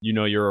 you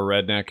know, you're a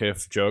redneck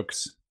if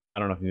jokes. I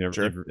don't know if you've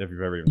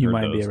ever even You heard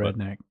might those, be a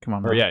redneck. Come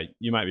on, Or man. yeah,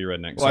 you might be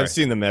redneck. Well, Sorry. I've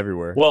seen them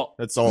everywhere. Well,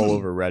 that's all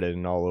over Reddit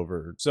and all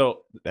over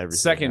so everything.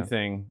 second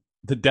thing,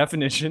 the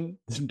definition,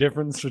 the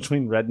difference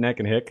between redneck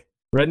and hick.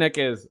 Redneck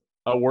is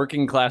a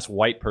working class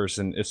white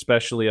person,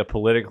 especially a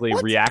politically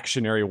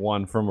reactionary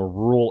one from a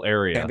rural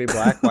area. Can't be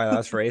black. Why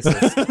that's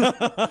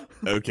racist.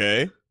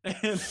 Okay.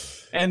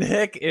 And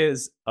hick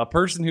is a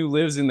person who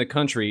lives in the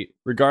country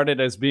regarded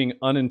as being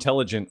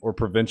unintelligent or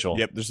provincial.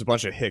 Yep, there's a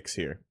bunch of Hicks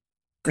here.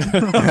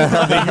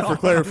 Thank you for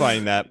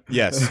clarifying that.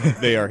 Yes,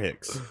 they are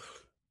Hicks.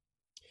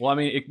 Well, I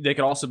mean, they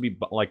could also be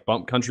like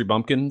country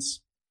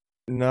bumpkins.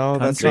 No,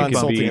 that's Country not can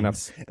insulting be-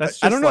 enough. That's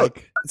just I don't know.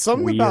 like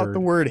Something about the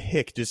weird. word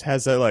hick just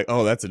has that like,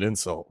 oh, that's an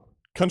insult.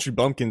 Country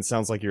bumpkin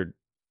sounds like you're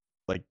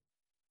like,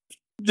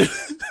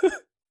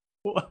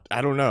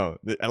 I don't know.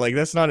 Like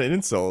that's not an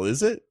insult,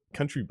 is it?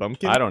 Country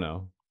bumpkin? I don't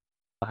know.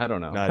 Nah,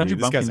 country dude,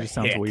 this bumpkin guy's a just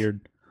sounds hick.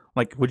 weird.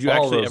 Like, would you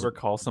All actually those- ever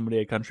call somebody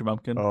a country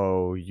bumpkin?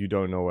 Oh, you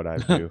don't know what I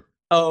do.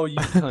 Oh, you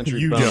country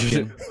You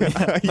bumpkin. don't.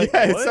 Yeah, Like,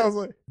 it what? sounds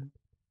like.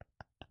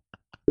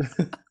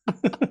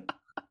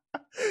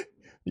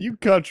 You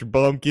country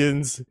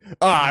bumpkins.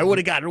 Ah, I would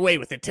have gotten away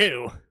with it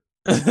too.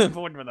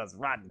 Born with those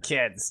rotten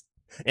kids.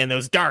 And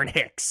those darn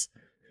Hicks.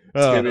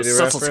 Scooby-Doo Those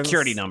social reference?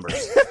 security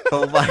numbers.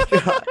 Oh my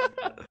god.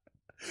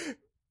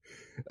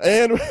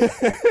 And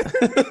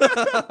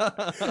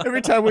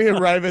every time we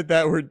arrive at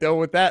that, we're done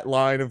with that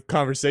line of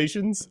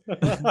conversations.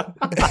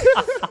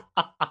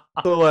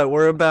 So what?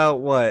 We're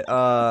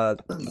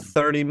about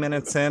 30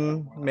 minutes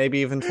in, maybe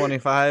even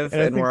 25,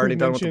 And I and think we're already we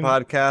done with the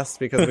podcast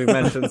because we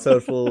mentioned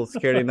social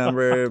security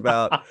number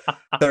about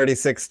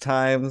 36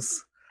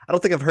 times. I don't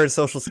think I've heard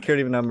social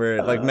security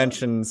number like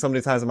mentioned so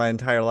many times in my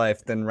entire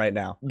life than right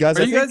now. Guys,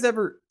 Are you guys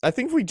ever? I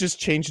think if we just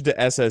change it to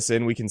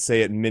SSN, we can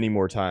say it many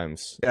more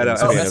times. Yeah, in no, the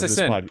span oh, of this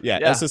SSN. Yeah,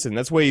 Yeah. SSN.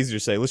 That's way easier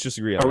to say. Let's just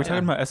agree on Are we that.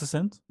 talking about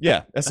SSNs?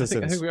 Yeah, I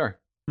SSNs. think we are.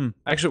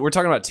 Actually, we're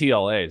talking about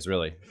TLAs,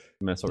 really.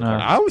 That's what we're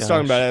talking about. I was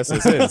talking about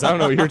SSNs. I don't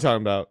know what you're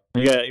talking about.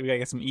 We gotta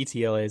get some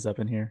ETLAs up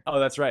in here. Oh,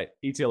 that's right.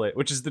 ETLA,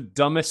 which is the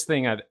dumbest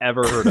thing I've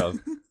ever heard of.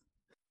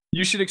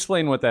 You should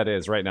explain what that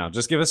is right now.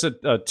 Just give us a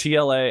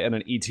TLA and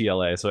an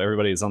ETLA so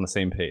everybody is on the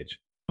same page.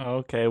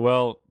 Okay,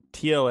 well,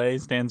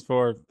 TLA stands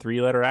for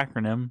 3-letter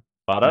acronym.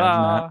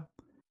 Ba-da!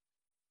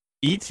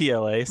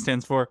 ETLA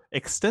stands for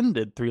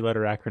extended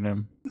 3-letter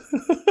acronym.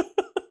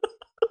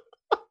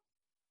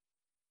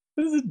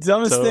 This is the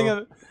dumbest So- thing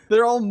I've...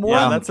 They're all more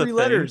Yeah, than that's a 3 thing.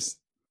 letters.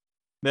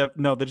 They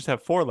just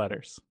have 4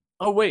 letters.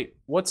 Oh, wait.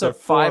 What's They're a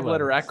 4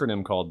 5-letter letters.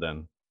 acronym called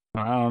then?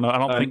 I don't know. I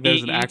don't think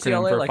there's an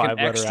acronym ETLA, for like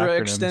 5-letter an extra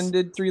acronyms.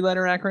 extended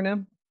 3-letter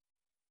acronym?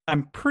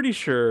 I'm pretty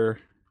sure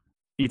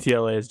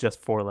ETLA is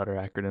just 4-letter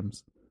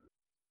acronyms.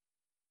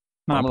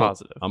 Not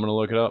positive. I'm gonna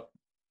look it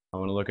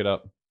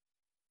up.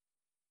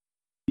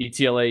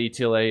 ETLA.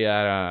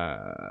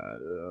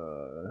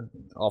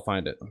 I'll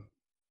find it.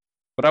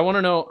 But I want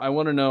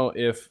to know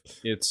if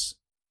it's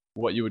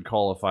what you would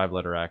call a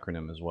 5-letter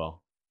acronym as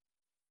well.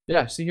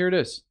 Yeah, see, here it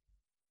is.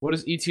 What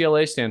does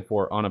ETLA stand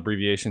for on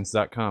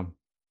abbreviations.com?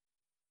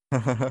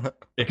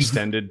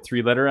 Extended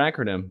 3-letter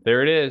acronym.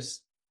 There it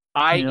is.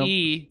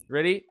 IE.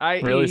 Ready?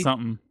 IE. Really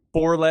something.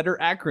 4-letter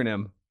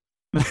acronym.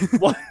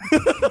 What?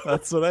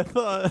 That's what I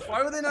thought.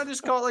 Why would they not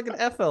just call it like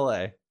an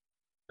FLA?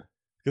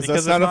 Because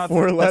Because that's not a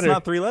 4-letter. That's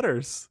not 3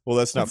 letters. Well,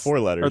 that's not 4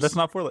 letters. Or that's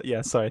not 4 letters.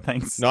 Yeah, sorry.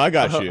 Thanks. No, I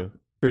got you.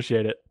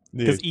 Appreciate it.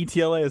 Dude. Because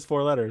ETLA is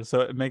 4 letters,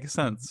 so it makes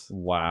sense.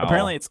 Wow.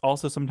 Apparently, it's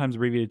also sometimes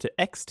abbreviated to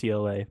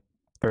XTLA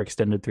for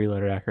extended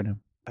 3-letter acronym.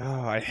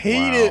 Oh, I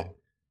hate it.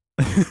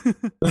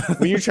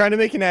 When you're trying to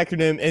make an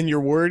acronym and your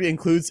word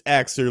includes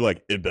X, they're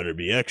like, it better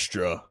be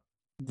extra.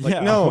 Like, yeah,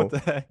 no. what the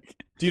heck?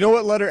 Do you know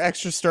what letter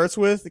extra starts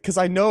with? Because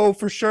I know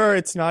for sure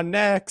it's not an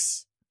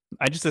X.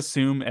 I just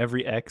assume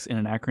every X in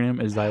an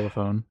acronym is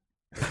xylophone.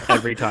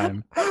 Every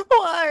time.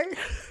 What?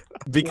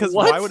 Because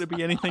What? why would it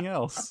be anything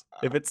else?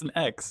 If it's an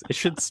X, it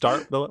should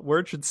start. The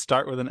word should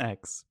start with an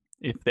X.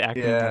 If the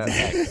acronym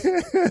has an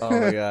X. Oh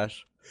my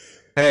gosh.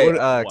 Hey,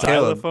 Wow.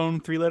 Caleb. Xylophone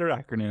 3-letter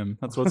acronym.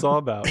 That's what it's all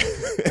about.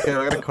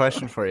 Caleb, I got a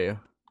question for you.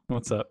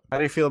 What's up? How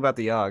do you feel about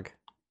the Yogg?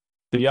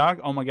 The Yogg?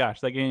 Oh my gosh,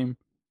 that game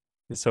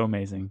is so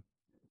amazing.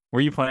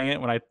 Were you playing it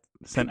when I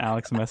sent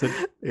Alex a message?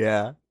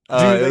 Yeah. Dude,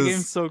 that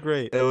game's so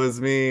great. It was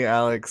me,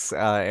 Alex,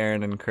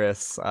 Aaron, and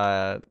Chris.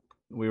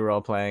 We were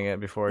all playing it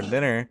before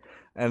dinner,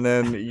 and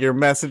then your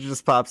message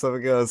just pops up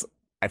and goes,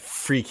 "I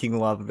freaking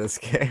love this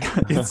game."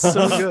 It's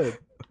so good.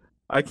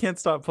 I can't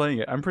stop playing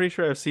it. I'm pretty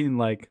sure I've seen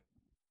like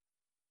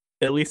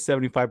at least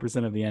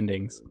 75% of the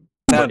endings.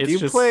 Now, But do it's you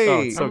just- play?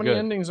 oh, it's How so many good.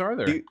 endings are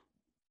there? Do you-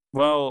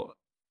 Well,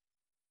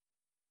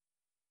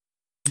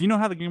 do you know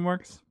how the game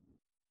works?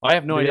 I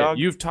have no The idea. Yogg?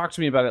 You've talked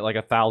to me about it like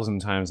 1,000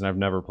 times, and I've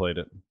never played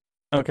it.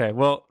 Okay,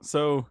 well,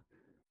 so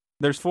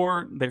there's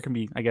 4. There can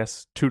be, I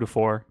guess, 2 to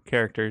 4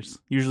 characters.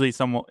 Usually,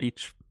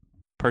 each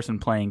person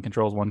playing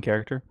controls one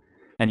character,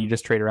 and you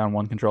just trade around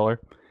one controller.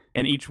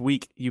 And each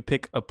week, you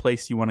pick a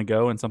place you want to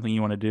go and something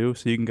you want to do.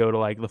 So you can go to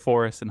like the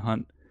forest and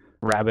hunt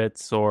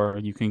rabbits, or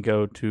you can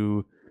go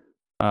to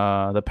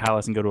the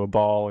palace and go to a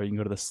ball, or you can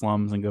go to the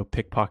slums and go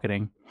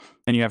pickpocketing.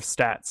 And you have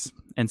stats.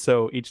 And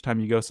so each time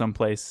you go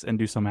someplace and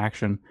do some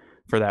action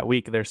for that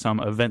week, there's some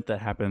event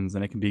that happens,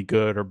 and it can be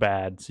good or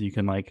bad. So you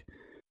can, like,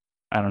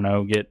 I don't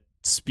know, get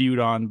spewed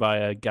on by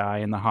a guy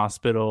in the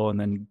hospital and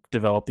then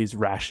develop these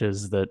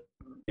rashes that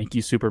make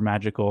you super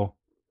magical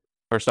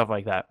or stuff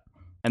like that.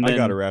 And then I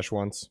got a rash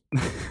once.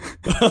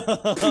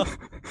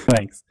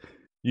 Thanks.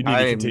 You need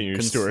to continue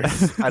your story.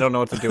 I don't know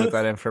what to do with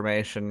that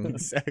information.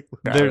 Exactly.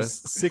 There's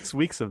 6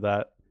 weeks of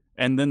that,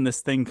 and then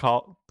this thing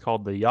called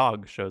the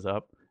Yogg shows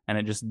up, and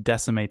it just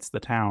decimates the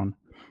town.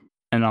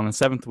 And on the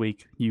 7th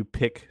week, you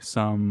pick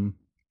some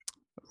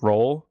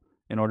role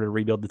in order to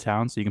rebuild the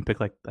town. So you can pick,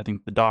 like, I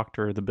think the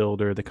doctor, the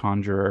builder, the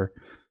conjurer,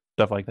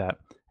 stuff like that.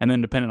 And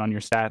then depending on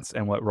your stats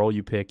and what role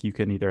you pick, you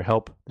can either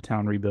help the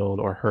town rebuild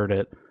or hurt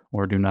it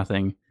or do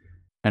nothing.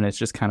 And it's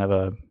just kind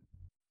of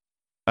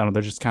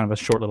there's just kind of a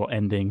short little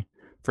ending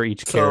for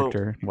each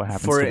character. What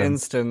happens For to them.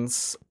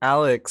 instance,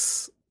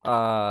 Alex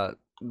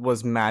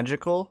was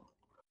magical.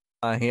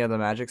 He had the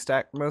magic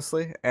stack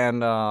mostly,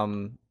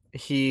 and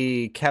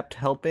he kept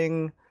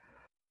helping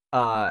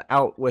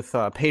out with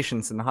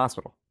patients in the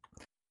hospital.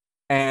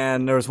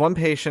 And there was one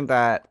patient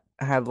that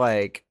had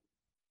like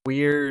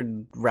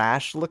weird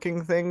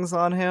rash-looking things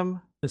on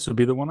him. This would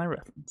be the one I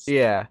referenced.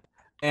 Yeah,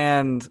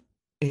 and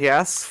he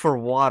asks for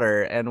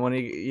water, and when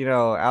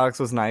Alex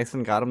was nice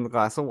and got him the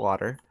glass of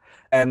water,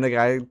 and the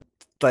guy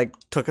like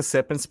took a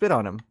sip and spit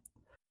on him.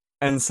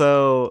 And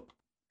so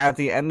at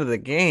the end of the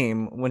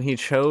game, when he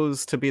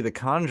chose to be the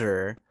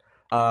conjurer,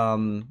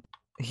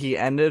 he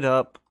ended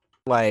up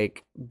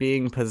like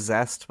being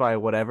possessed by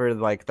whatever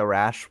like the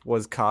rash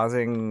was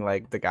causing,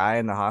 like the guy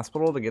in the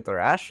hospital to get the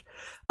rash.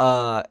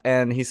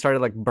 And he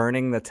started like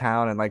burning the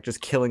town and like just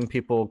killing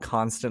people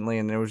constantly,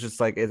 and it was just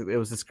like it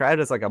was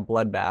described as like a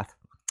bloodbath.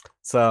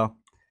 So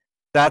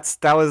that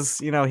was,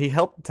 he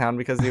helped the town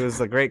because he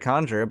was a great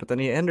conjurer, but then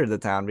he entered the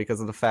town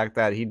because of the fact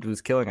that he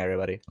was killing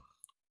everybody.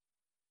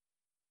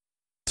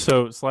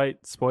 So,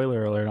 slight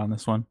spoiler alert on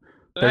this one.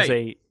 There's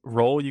a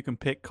role you can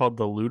pick called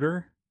the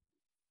looter,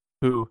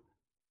 who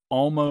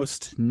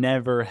almost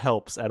never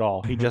helps at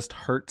all. He just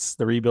hurts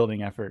the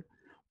rebuilding effort.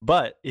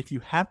 But if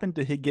you happen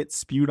to get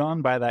spewed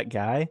on by that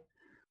guy,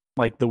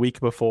 like the week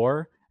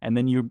before, and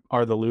then you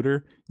are the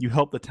looter, you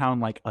help the town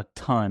like a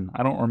ton.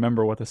 I don't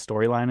remember what the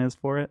storyline is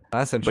for it.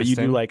 That's But interesting.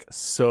 you do like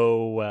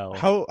so well.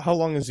 How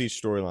long is each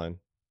storyline?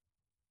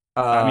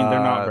 I mean, they're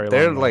not very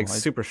They're long, though. like Like,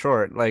 super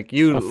short. Like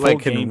you a full like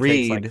can game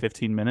read. takes like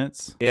 15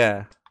 minutes.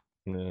 Yeah.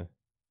 Nah.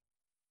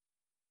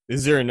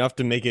 Is there enough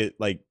to make it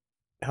like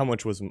how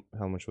much was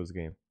the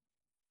game?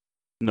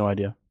 No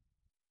idea.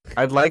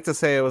 I'd like to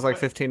say it was like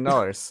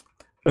 $15,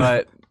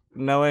 but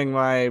knowing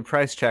my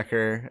price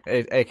checker,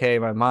 aka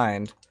my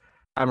mind,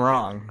 I'm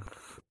wrong.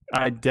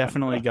 I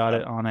definitely got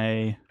it on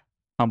a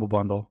Humble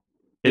Bundle.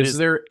 It Is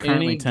there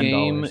currently any $10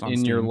 game on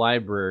in your Steam.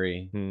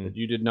 library Hmm. that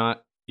you did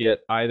not get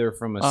either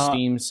from a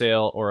Steam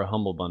sale or a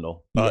Humble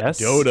Bundle? Yes.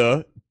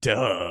 Dota.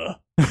 Duh.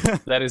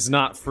 That is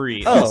not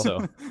free. Oh. Also,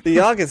 The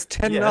Yogg is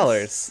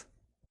 $10.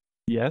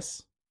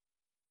 Yes.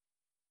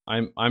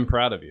 I'm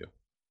proud of you.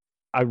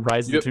 I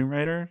Rise of Yep. the Tomb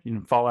Raider,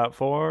 Fallout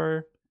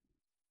 4,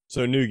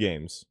 So new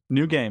games.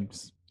 new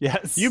games.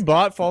 Yes. You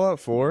bought Fallout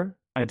 4?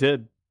 I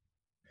did.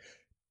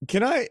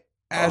 Can I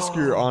ask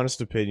your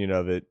honest opinion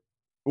of it?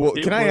 Well,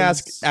 It can I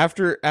ask was-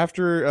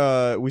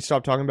 after we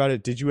stopped talking about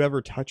it, did you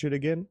ever touch it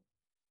again?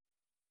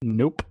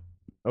 Nope.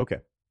 Okay.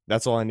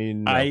 That's all I need to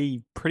know.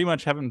 I pretty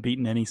much haven't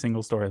beaten any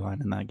single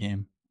storyline in that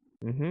game.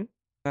 Mm-hmm.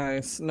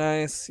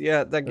 Nice.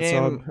 Yeah, that That's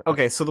game. all-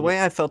 Okay, so the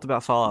way I felt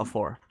about Fallout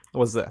 4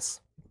 was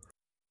this.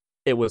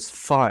 It was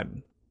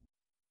fun,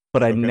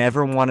 but I Okay.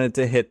 never wanted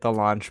to hit the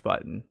launch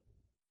button.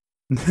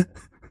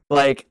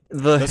 Like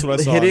That's what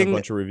I saw in a hitting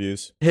bunch of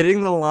reviews.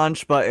 hitting the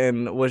launch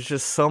button was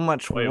just so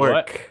much Wait, work.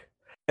 what?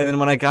 And then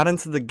when I got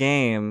into the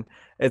game,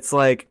 it's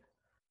like,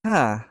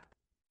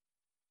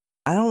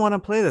 I don't want to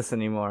play this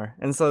anymore,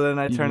 and so then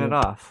I turn it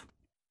off.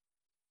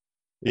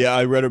 Yeah,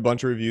 I read a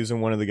bunch of reviews,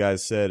 and one of the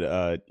guys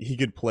said he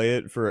could play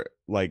it for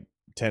like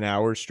 10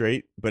 hours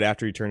straight, but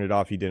after he turned it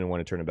off, he didn't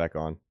want to turn it back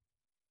on.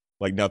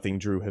 Like nothing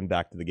drew him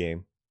back to the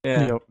game.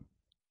 Yeah. Yep.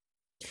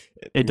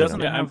 It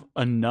doesn't have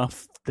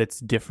enough that's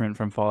different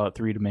from Fallout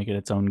 3 to make it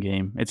its own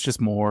game. It's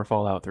just more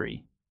Fallout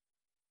 3.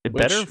 It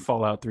better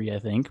Fallout 3, I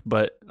think,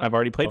 but I've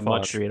already played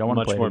Fallout 3. I don't want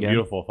to play it again. Much more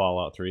beautiful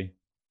Fallout 3.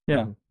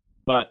 Yeah.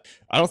 But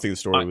I don't think the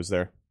story was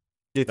there.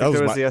 Do you think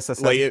there was the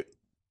SSS? Like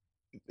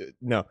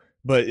no,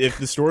 but if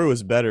the story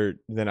was better,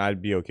 then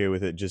I'd be okay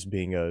with it just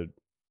being the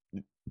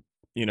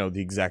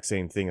exact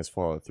same thing as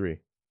Fallout 3.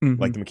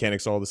 Mm-hmm. Like the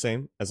mechanics all the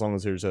same, as long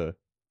as there's a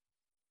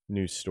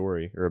new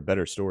story or a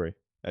better story.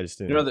 I just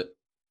didn't.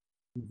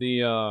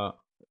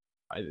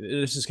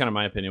 This is kind of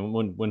my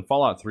opinion. When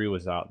Fallout 3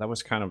 was out, that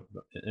was kind of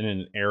in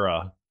an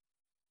era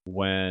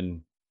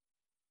when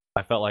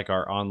I felt like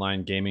our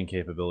online gaming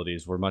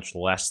capabilities were much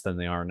less than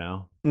they are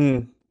now.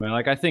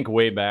 I think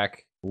way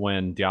back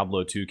when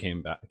Diablo 2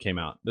 came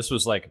out, this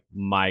was like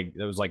my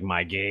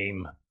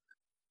game.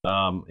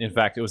 In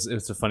fact, it was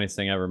the funniest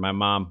thing ever. My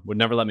mom would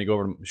never let me go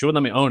over. She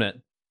wouldn't let me own it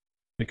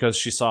because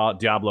she saw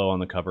Diablo on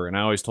the cover, and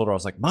I always told her, I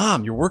was like,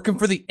 "Mom, you're working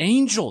for the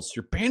angels.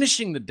 You're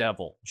banishing the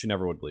devil." She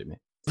never would believe me.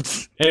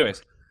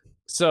 Anyways,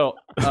 so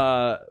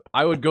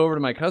I would go over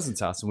to my cousin's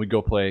house and we'd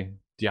go play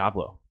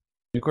Diablo.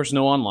 And of course,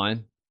 no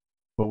online,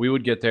 but we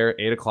would get there at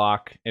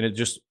 8:00, and it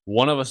just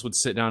one of us would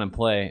sit down and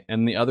play,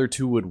 and the other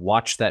two would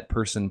watch that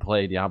person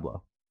play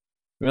Diablo.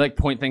 We like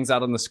point things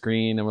out on the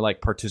screen, and we're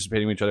like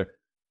participating with each other.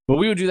 But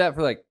we would do that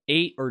for like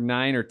 8 or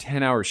 9 or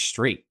 10 hours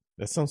straight.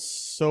 That sounds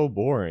so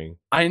boring.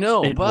 I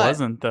know, it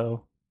wasn't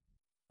though.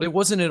 It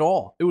wasn't at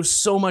all. It was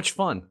so much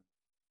fun.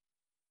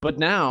 But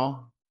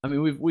now, I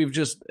mean, we've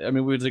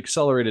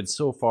accelerated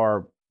so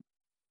far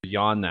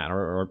beyond that,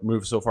 or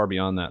moved so far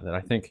beyond that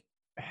I think.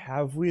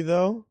 Have we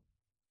though?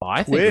 Well,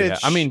 I think we have.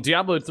 I mean,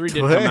 Diablo 3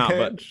 did come out,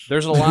 but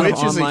there's a lot Twitch of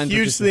online. Twitch is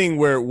a huge thing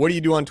where what do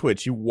you do on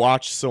Twitch? You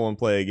watch someone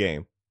play a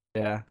game.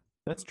 Yeah,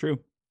 that's true.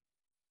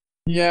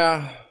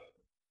 Yeah,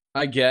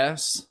 I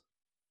guess.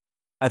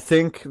 I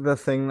think the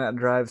thing that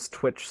drives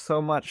Twitch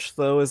so much,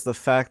 though, is the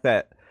fact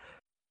that,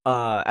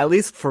 at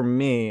least for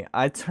me,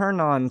 I turn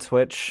on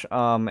Twitch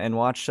and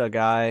watch a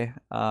guy,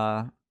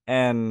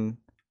 and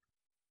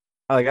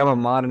like I'm a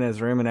mod in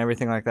his room and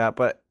everything like that,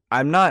 but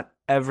I'm not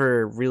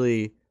ever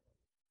really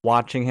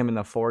watching him in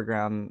the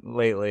foreground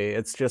lately.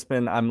 It's just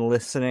been I'm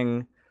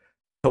listening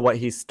to what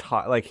he's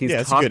taught. Like he's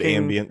it's talking, a good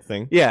ambient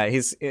thing. Yeah,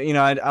 he's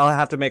I'll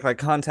have to make like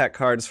contact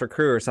cards for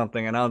crew or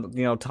something, and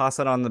I'll toss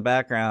it on the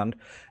background,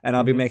 and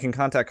I'll be making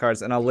contact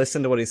cards, and I'll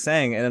listen to what he's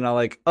saying, and then I'll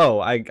like, oh,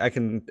 I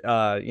can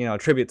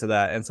attribute to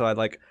that, and so I'd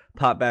like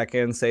pop back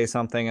in, say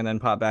something, and then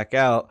pop back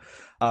out.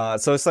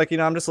 So it's like,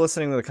 I'm just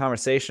listening to the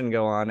conversation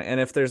go on. And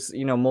if there's,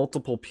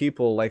 multiple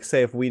people, like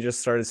say if we just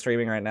started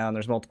streaming right now and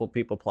there's multiple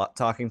people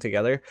talking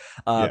together,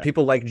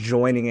 people like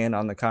joining in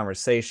on the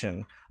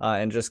conversation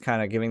and just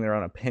kind of giving their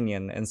own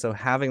opinion. And so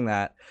having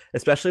that,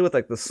 especially with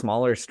like the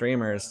smaller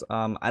streamers,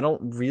 I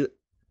don't really,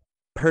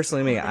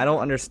 personally I don't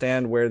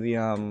understand where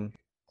the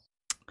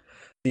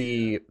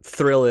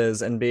thrill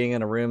is in being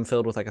in a room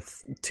filled with like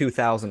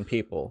 2,000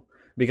 people,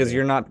 because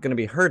you're not going to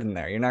be heard in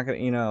there. You're not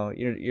going to,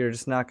 you're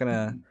just not going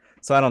to.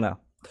 So I don't know.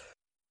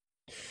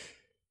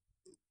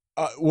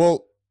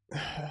 Well,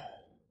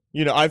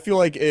 I feel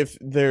like if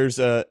there's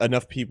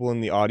enough people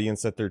in the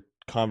audience that they're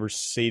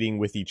conversating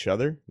with each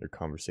other.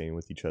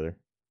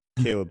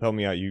 Caleb, help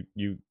me out. You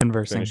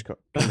conversing with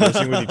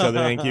each other.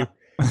 Thank you.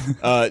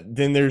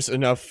 Then there's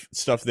enough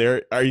stuff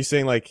there. Are you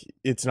saying like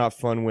it's not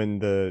fun when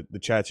the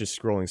chat's just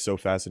scrolling so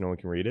fast that no one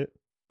can read it?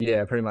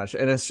 Yeah, pretty much.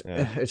 And it's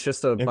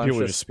just a bunch of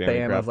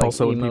spam of like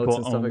also emotes people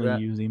and stuff only like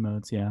that. use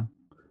emotes. Yeah.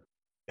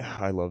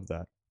 I love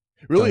that.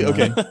 Really?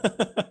 Okay.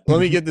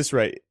 Let me get this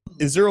right.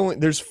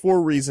 There's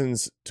 4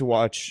 reasons to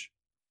watch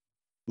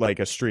like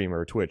a stream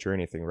or a Twitch or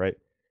anything, right?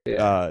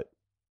 Yeah.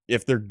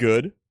 If they're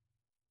good,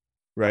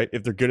 right?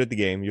 If they're good at the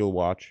game, you'll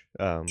watch.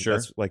 Sure.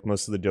 That's like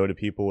most of the Dota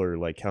people or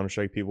like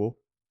Counter-Strike people.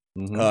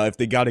 Mm-hmm. If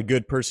they got a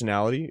good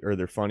personality or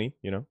they're funny,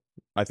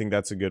 I think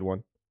that's a good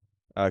one.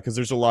 Because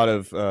there's a lot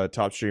of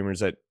top streamers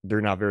that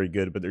they're not very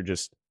good, but they're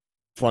just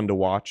fun to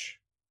watch.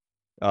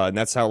 And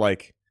that's how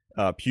like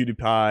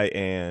PewDiePie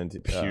and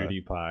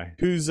PewDiePie.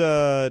 Who's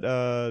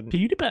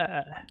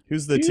PewDiePie?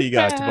 Who's the T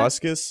guy?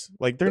 Tabuscus?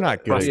 Like they're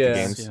not good at the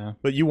games,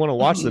 but you want to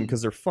watch them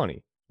because they're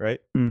funny, right?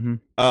 Mm-hmm.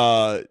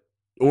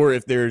 Or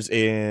if there's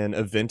an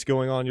event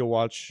going on, you'll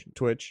watch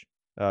Twitch.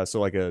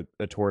 So like a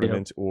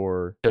tournament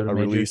or a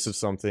release of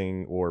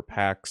something or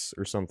PAX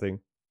or something.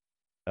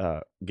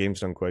 Games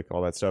Done Quick,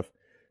 all that stuff.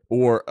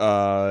 Or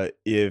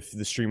if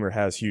the streamer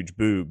has huge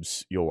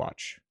boobs, you'll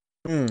watch.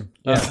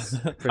 Yes.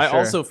 I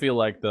also feel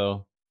like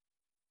though,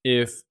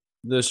 if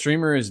the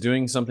streamer is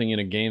doing something in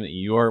a game that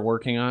you are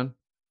working on,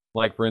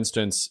 like for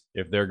instance,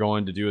 if they're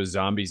going to do a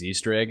zombies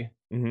Easter egg,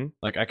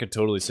 like I could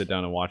totally sit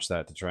down and watch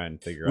that to try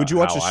and figure out. Would you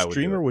watch how a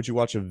stream or would you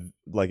watch a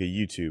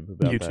YouTube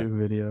about YouTube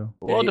video?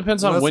 Well, it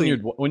depends on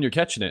when you're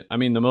catching it. I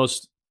mean, the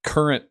most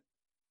current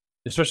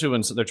especially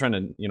when they're trying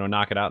to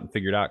knock it out and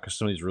figure it out because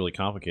some of these are really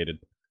complicated.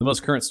 The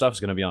most current stuff is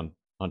going to be on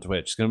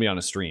Twitch. It's going to be on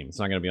a stream. It's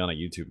not going to be on a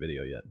YouTube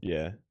video yet.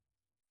 Yeah.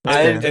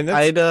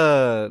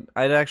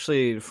 I'd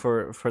actually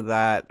for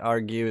that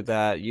argue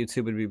that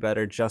YouTube would be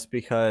better just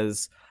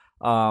because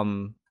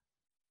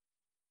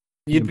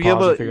you'd be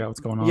able to figure out what's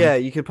going on. Yeah,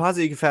 you could pause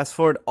it, you could fast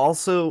forward.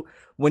 Also,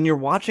 when you're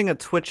watching a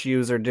Twitch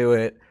user do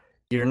it,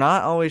 you're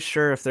not always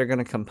sure if they're going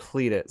to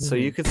complete it. So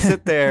you could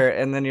sit there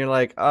and then you're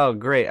like, oh,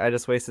 great, I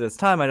just wasted this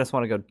time. I just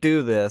want to go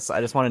do this. I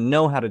just want to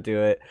know how to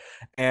do it.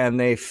 And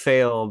they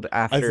failed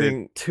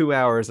after 2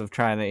 hours of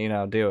trying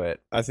to, do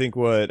it. I think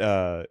what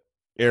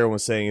Aaron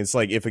was saying is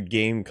like if a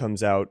game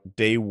comes out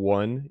day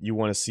one, you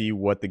want to see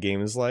what the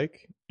game is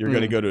like. You're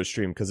going to go to a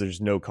stream because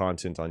there's no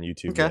content on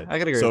YouTube yet. I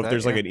could agree with that. So if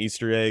there's like an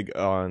Easter egg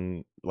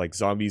on like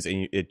zombies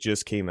and it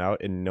just came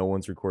out and no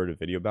one's recorded a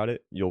video about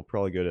it, you'll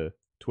probably go to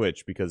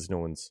Twitch because no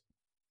one's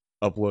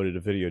uploaded a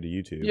video to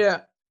YouTube.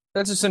 Yeah,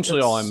 that's essentially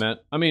all I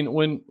meant. I mean,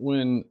 when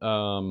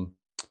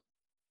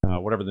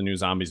whatever the new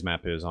zombies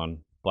map is on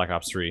Black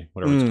Ops 3,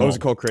 whatever it's called. Oh, is it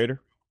called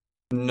Crater?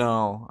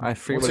 No, I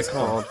forget what it's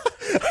called.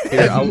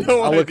 Here,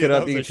 I'll look it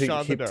up. You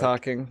can keep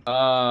talking.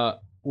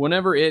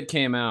 Whenever it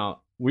came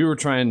out, we were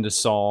trying to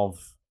solve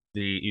the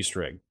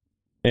Easter egg.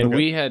 And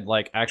we had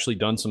like actually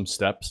done some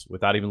steps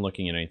without even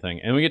looking at anything.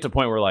 And we get to the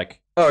point where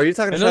like... Oh, are you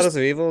talking Shadows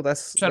of Evil?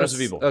 Shadows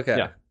of Evil. Okay.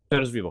 Yeah,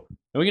 Shadows of Evil.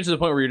 And we get to the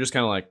point where you're just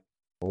kind of like,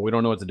 well, we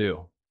don't know what to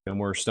do. And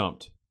we're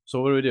stumped.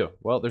 So what do we do?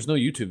 Well, there's no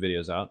YouTube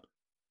videos out.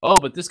 Oh,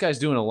 but this guy's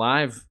doing a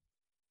live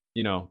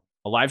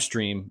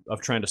stream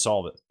of trying to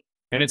solve it.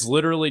 And it's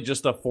literally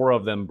just the four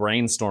of them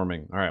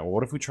brainstorming. All right, well,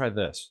 what if we try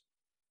this?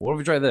 What if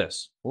we try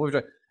this? What if we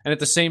try... And at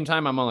the same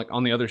time, I'm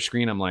on the other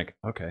screen, I'm like,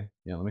 okay,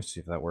 yeah, let me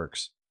see if that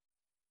works.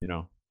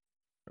 Oh,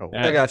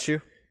 I got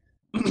you.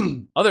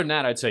 Other than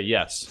that, I'd say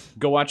yes.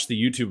 Go watch the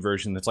YouTube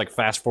version that's like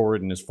fast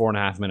forward and is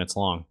 4.5 minutes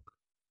long.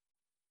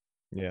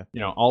 Yeah.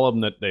 All of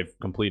them that they've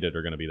completed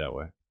are going to be that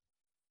way.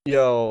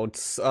 Yo,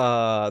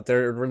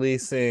 they're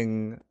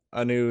releasing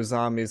a new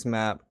zombies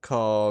map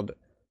called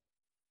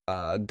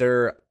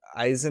Der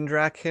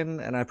Eisendrachen,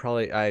 and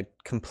I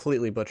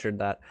completely butchered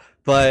that.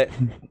 But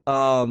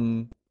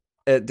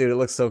it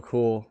looks so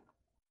cool.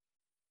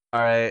 All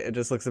right, it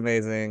just looks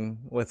amazing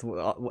with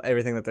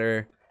everything that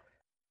they're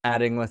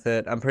adding with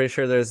it. I'm pretty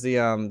sure there's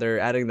they're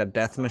adding the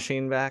death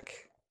machine back.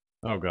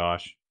 Oh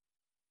gosh.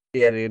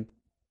 Yeah, dude.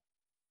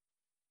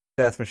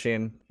 Death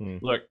machine.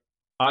 Look,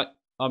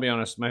 I'll be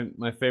honest.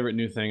 My favorite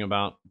new thing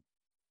about...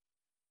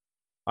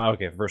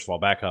 Okay, first of all,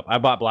 back up. I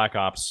bought Black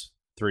Ops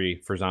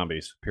 3 for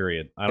zombies,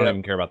 period. I don't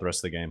even care about the rest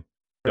of the game.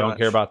 I don't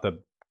care about the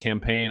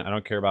campaign. I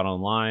don't care about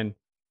online.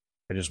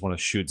 I just want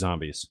to shoot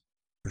zombies.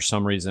 For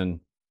some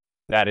reason,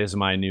 that is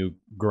my new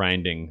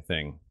grinding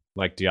thing,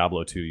 like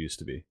Diablo 2 used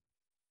to be.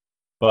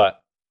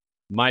 But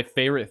my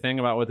favorite thing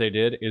about what they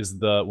did is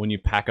when you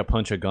pack a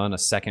punch a gun a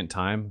second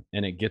time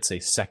and it gets a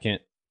second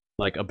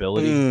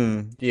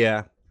ability.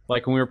 Yeah.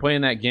 Like when we were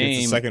playing that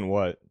game. It's a second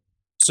what?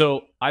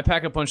 So I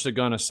pack a punch the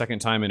gun a second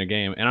time in a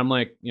game, and I'm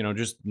like,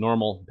 just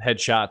normal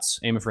headshots,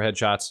 aiming for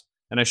headshots,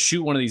 and I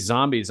shoot one of these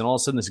zombies, and all of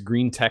a sudden this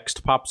green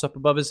text pops up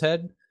above his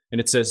head,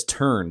 and it says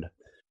turned.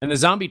 And the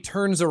zombie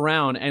turns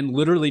around and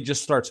literally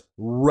just starts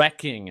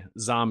wrecking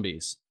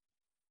zombies.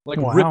 Like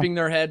ripping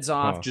their heads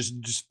off,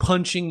 just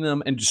punching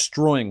them and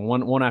destroying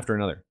one after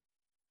another.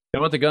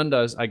 And what the gun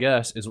does, I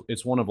guess, is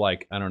it's one of 4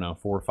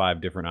 or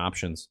 5 different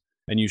options.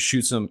 And you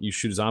shoot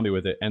a zombie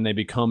with it, and they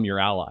become your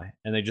ally,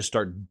 and they just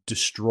start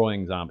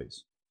destroying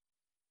zombies.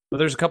 But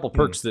there's a couple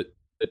perks that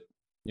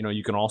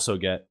you can also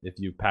get if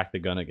you pack the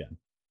gun again,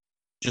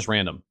 just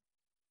random.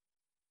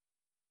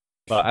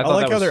 But I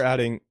like how they're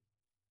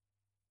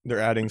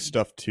adding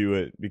stuff to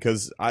it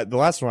because the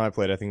last one I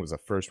played, I think was the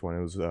first one.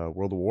 It was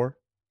World of War.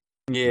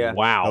 Yeah.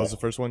 Wow. That was the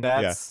first one.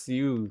 That's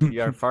you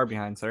are far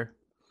behind, sir.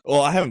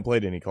 Well, I haven't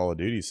played any Call of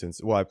Duty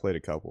since. Well, I played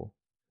a couple,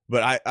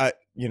 but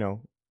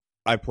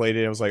I played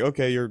it. I was like,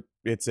 okay,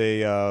 it's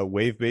a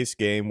wave-based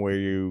game where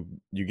you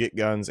get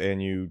guns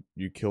and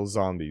you kill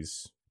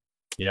zombies.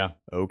 Yeah.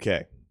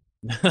 Okay.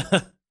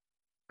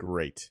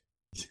 Great.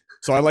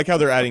 So I like how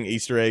they're adding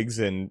Easter eggs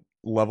and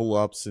level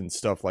ups and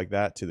stuff like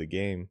that to the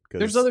game.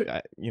 There's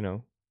other,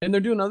 and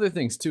they're doing other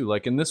things too.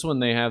 Like in this one,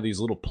 they have these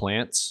little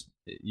plants.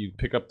 You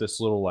pick up this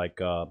little do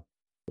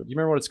you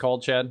remember what it's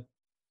called, Chad?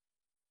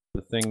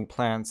 The thing.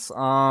 Plants. A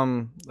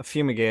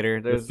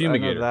fumigator. There's the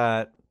fumigator.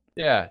 That.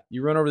 Yeah,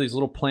 you run over these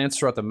little plants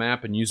throughout the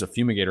map and use a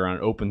fumigator on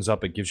it. Opens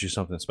up, it gives you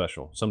something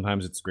special.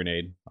 Sometimes it's a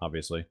grenade,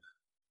 obviously,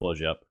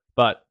 blows you up.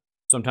 But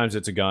sometimes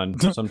it's a gun.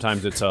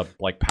 Sometimes it's a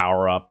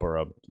power up or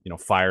a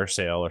fire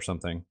sale or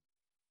something.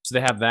 So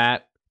they have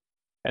that,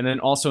 and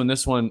then also in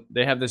this one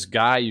they have this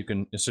guy you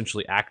can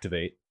essentially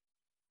activate,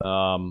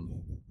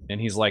 and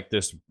he's like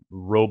this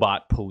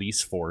robot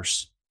police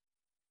force,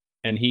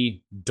 and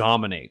he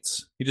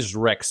dominates. He just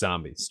wrecks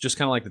zombies, just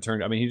kind of like the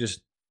turn. I mean,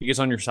 he gets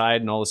on your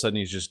side, and all of a sudden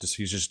he's just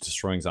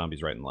destroying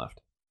zombies right and left.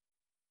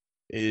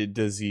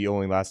 Does he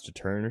only last a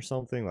turn or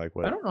something? Like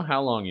what? I don't know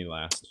how long he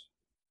lasts.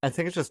 I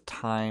think it's just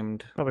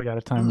timed. Probably got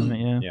a time limit,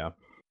 yeah.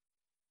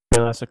 Yeah. They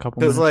last a couple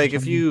Because minutes. or like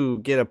if something. you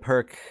get a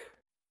perk,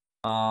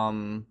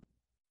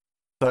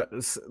 but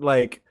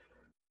like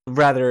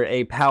rather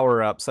a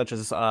power up such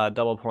as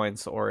double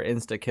points or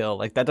insta kill,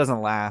 like that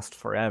doesn't last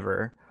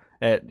forever.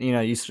 It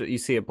you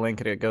see it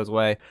blink and it goes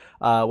away.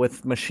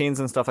 With machines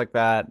and stuff like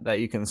that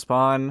you can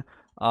spawn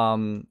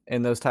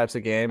in those types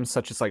of games,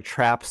 such as like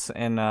traps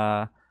and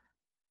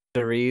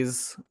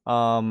Deriz,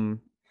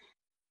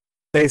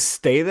 they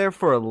stay there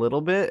for a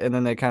little bit and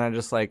then they kind of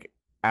just like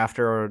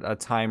after a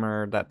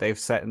timer that they've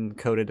set and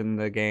coded in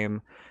the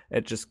game,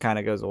 it just kind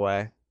of goes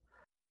away.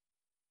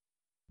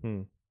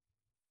 Hmm.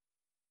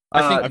 I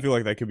I think feel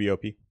like that could be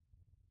OP.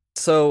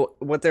 So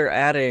what they're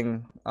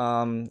adding,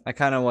 I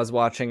kind of was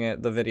watching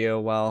the video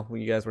while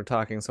you guys were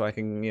talking, so I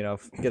can,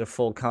 get a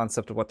full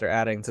concept of what they're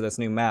adding to this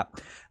new map.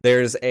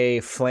 There's a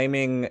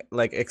flaming,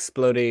 like,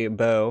 explodey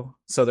bow,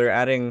 so they're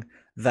adding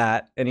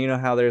that, and you know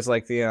how there's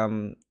like the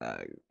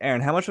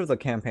Aaron, how much of the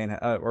campaign,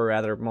 or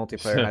rather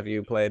multiplayer, have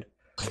you played?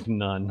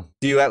 none.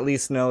 Do you at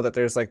least know that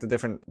there's like the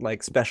different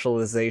like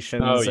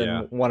specializations, Oh, yeah.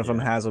 and one of them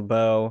has a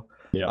bow?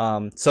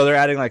 Yeah. So they're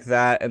adding like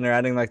that, and they're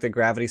adding like the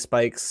gravity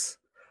spikes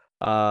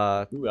Ooh,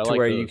 I to like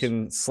where you those.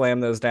 can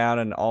slam those down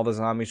and all the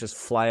zombies just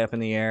fly up in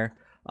the air.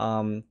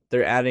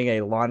 They're adding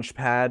a launch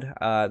pad.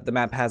 The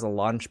map has a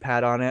launch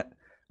pad on it,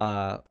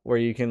 where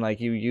you can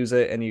like you use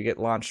it and you get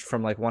launched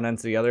from like one end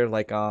to the other,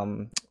 like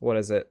what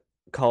is it?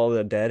 Call of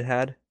the Dead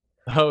had.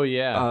 Oh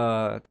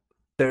yeah.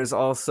 There's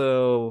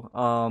also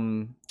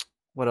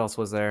what else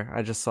was there?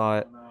 I just saw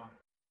it.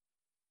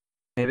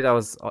 Maybe that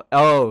was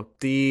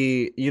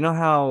you know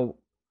how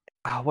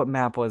what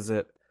map was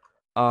it?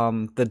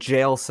 The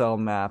jail cell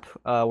map,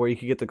 where you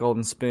could get the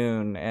golden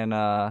spoon,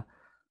 and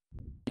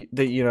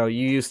you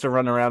used to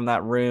run around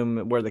that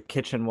room where the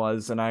kitchen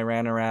was, and I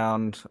ran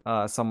around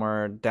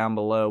somewhere down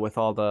below with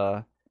all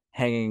the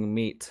hanging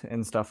meat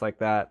and stuff like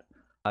that.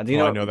 Do you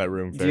know? I know that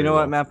room Do very you know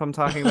well. what map I'm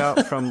talking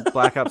about from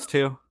Black Ops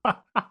 2?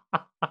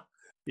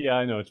 Yeah,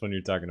 I know which one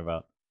you're talking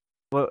about.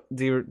 What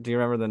do you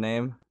remember the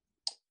name?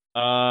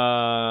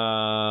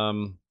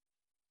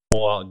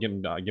 Well, give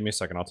me a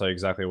second. I'll tell you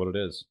exactly what it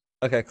is.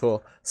 Okay,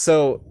 cool.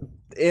 So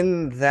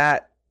in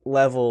that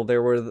level,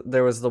 there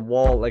was the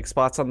wall, like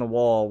spots on the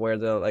wall where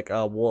the like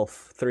a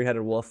wolf,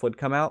 three-headed wolf would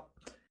come out.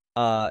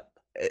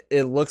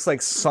 It looks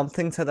like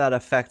something to that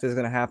effect is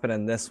going to happen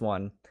in this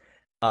one,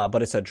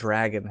 but it's a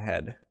dragon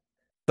head.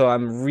 So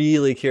I'm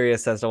really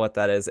curious as to what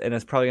that is, and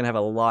it's probably going to have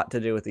a lot to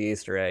do with the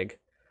Easter egg.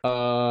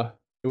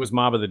 It was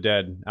Mob of the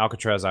Dead,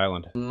 Alcatraz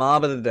Island.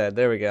 Mob of the Dead.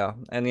 There we go.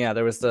 And yeah,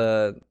 there was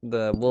the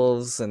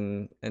wolves,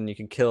 and you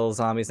can kill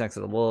zombies next to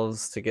the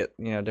wolves to get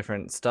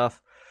different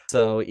stuff.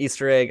 So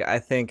Easter egg, I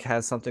think,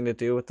 has something to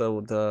do with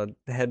the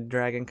head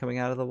dragon coming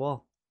out of the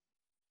wall.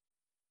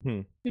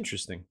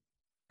 Interesting.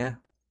 Yeah.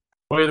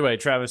 Well, either way,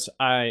 Travis,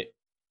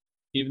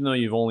 even though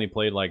you've only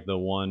played like the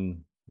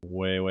one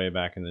way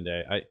back in the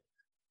day,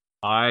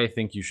 I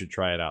think you should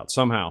try it out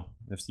somehow.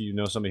 If you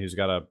know somebody who's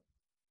got a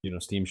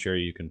Steam share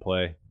you can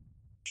play,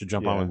 should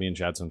jump on with me and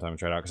Chad sometime and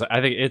try it out, because I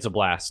think it's a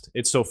blast.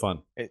 It's so fun.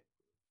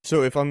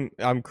 So if I'm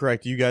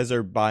correct, you guys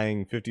are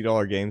buying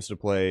 $50 games to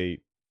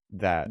play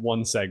that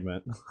one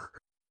segment.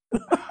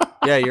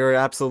 Yeah, you're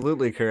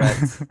absolutely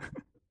correct.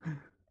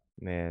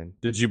 Man,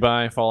 did you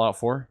buy Fallout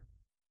 4?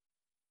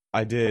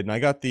 I did, and I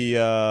got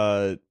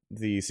the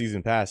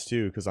season pass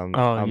too, because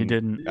you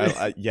didn't?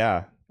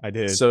 Yeah, I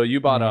did. So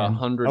you bought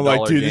 $100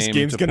 like, dude, this game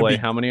game's to gonna play be-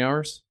 how many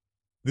hours?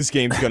 This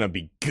game's gonna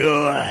be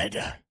good.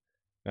 I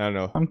don't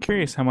know. I'm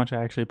curious how much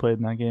I actually played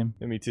in that game.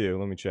 Me too.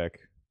 Let me check.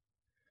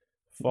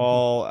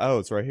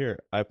 It's right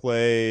here. I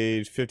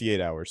played 58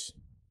 hours.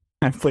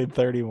 I played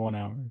 31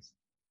 hours.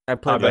 I I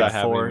played bet I like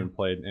haven't 4. even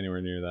played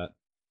anywhere near that.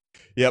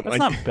 Yep. That's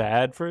not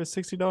bad for a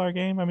 $60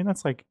 game. I mean,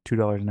 that's like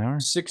 $2 an hour.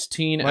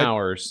 16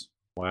 hours.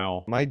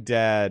 Wow. My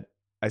dad,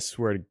 I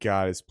swear to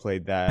God, has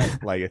played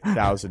that like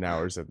 1,000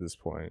 hours at this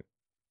point.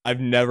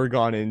 I've never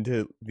gone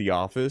into the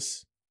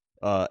office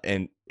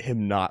and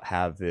him not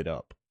have it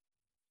up.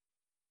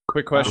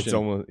 Quick It's question.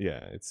 almost,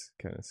 it's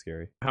kind of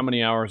scary. How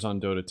many hours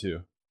on Dota 2?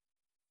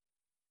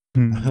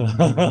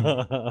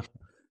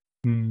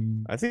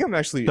 I think I'm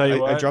actually, Tell you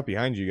I what, dropped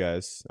behind you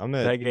guys. I'm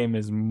at that game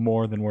is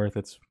more than worth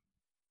its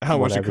how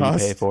much it whatever you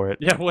costs. pay for it.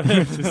 Yeah, what?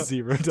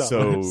 $0.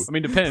 So- I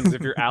mean, depends.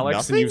 If you're Alex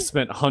and Nothing? you've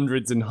spent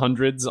hundreds and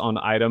hundreds on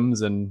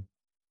items and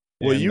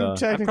Well, you I probably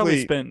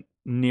technically spent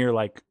near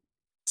like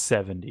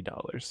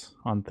 $70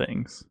 on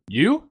things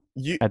you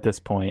at this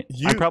point.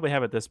 I probably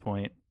have at this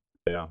point.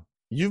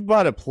 You've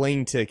bought a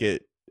plane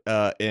ticket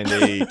and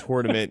a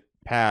tournament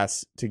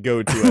pass to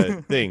go to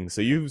a thing.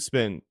 So you've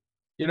spent,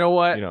 You know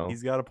what?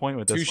 He's got a point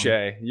with this Touche.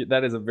 one.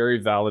 That is a very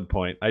valid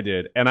point. I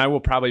did, and I will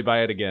probably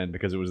buy it again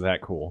because it was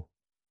that cool.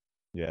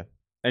 Yeah.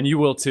 And you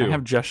will too. I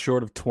have just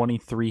short of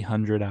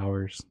 2,300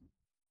 hours.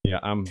 Yeah,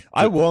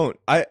 I won't.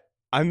 I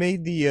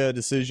made the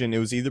decision. It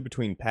was either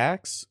between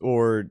PAX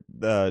or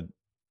the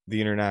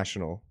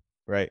international,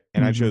 right?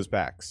 And I chose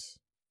PAX.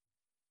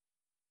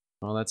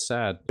 Oh, that's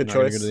sad. Good You're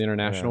not gonna choice. go to the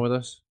international with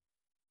us.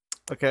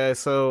 Okay,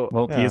 so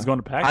Well, he is going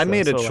to PAX. I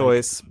made a though, so,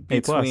 choice A+.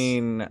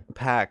 between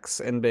PAX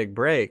and Big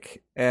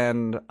Break,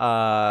 and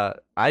I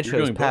You're chose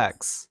doing both?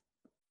 PAX,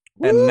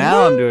 and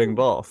now I'm doing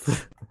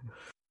both.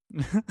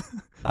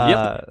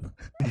 Yep.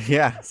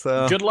 Yeah.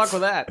 So Good luck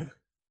with that.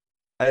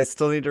 I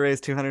still need to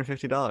raise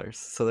 $250.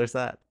 So there's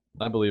that.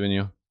 I believe in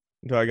you.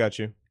 No, I got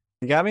you.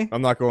 You got me?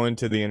 I'm not going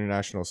to the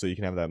international, so you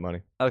can have that money.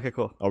 Okay,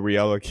 cool. I'll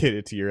reallocate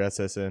it to your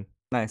SSN.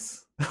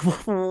 Nice.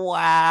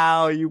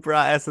 Wow, you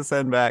brought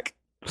SSN back.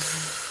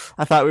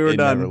 I thought we were It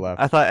done. never left.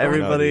 I thought Oh, no,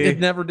 everybody. It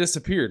never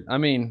disappeared. I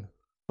mean,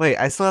 Wait,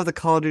 I still have the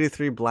Call of Duty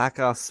 3 Black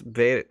Ops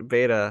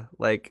beta,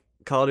 like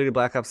Call of Duty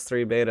Black Ops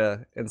 3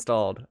 beta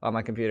installed on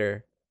my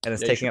computer, and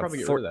it's Yeah, you taking should up probably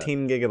get rid of that.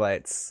 14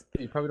 gigabytes.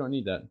 you probably don't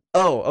need that.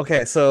 Oh,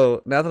 okay.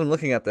 So now that I'm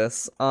looking at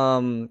this,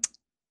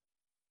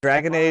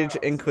 Dragon Age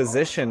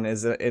Inquisition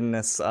is in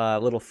this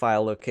little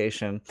file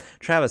location.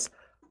 Travis,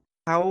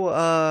 how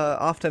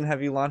often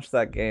have you launched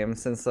that game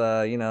since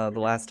the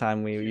last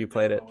time you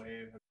played it?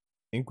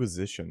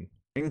 Inquisition.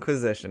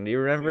 Inquisition. Do you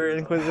remember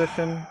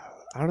Inquisition?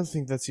 I don't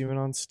think that's even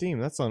on Steam.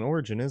 That's on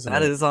Origin, isn't it?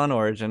 That is on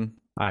Origin.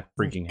 I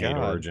freaking hate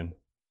God. Origin.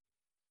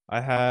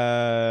 I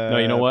have. No,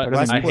 you know what?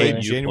 Last I played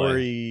hate you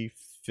January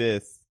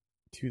 5th,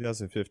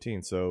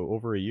 2015. So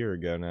over a year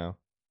ago now.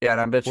 Yeah, and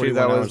I bet you 41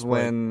 that was hours played.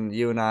 when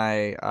you and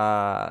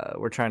I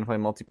were trying to play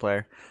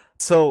multiplayer.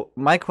 So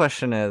my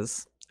question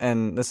is,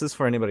 and this is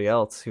for anybody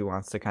else who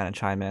wants to kind of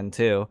chime in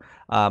too,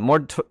 more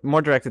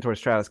directed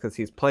towards Travis because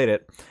he's played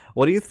it.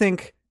 What do you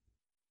think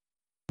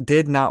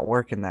did not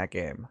work in that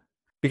game?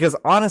 Because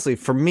honestly,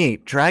 for me,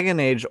 Dragon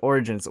Age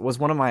Origins was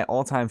one of my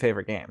all-time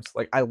favorite games.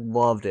 Like, I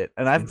loved it,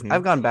 and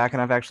I've gone back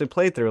and I've actually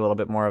played through a little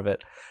bit more of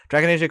it.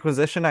 Dragon Age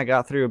Inquisition, I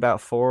got through about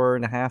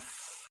 4.5,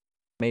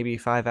 maybe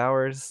 5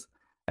 hours,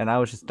 and I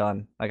was just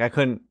done. Like, I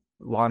couldn't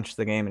launch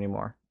the game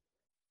anymore.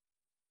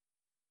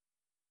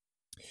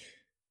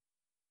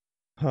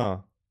 Huh.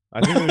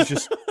 I think it was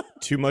just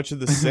too much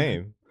of the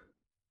same.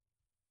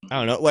 I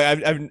don't know.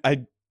 Like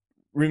I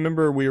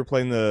remember we were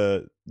playing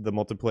the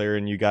multiplayer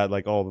and you got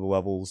like all the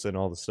levels and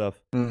all the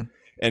stuff. Mm.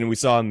 And we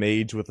saw a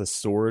mage with a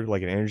sword,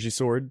 like an energy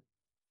sword.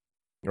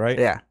 Right?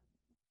 Yeah.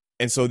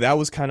 And so that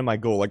was kind of my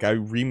goal. Like I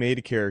remade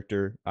a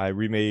character. I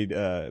remade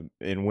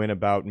and went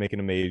about making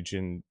a mage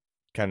and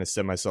kind of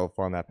set myself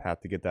on that path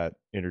to get that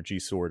energy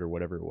sword or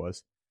whatever it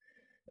was.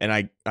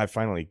 And I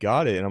finally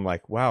got it and I'm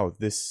like, wow,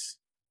 this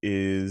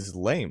is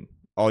lame.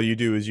 All you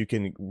do is you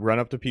can run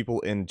up to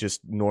people and just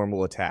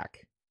normal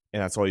attack.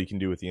 And that's all you can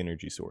do with the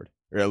energy sword.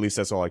 Or at least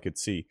that's all I could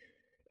see.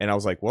 And I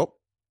was like, well,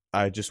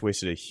 I just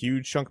wasted a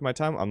huge chunk of my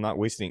time. I'm not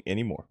wasting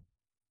any more.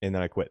 And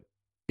then I quit.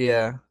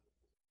 Yeah.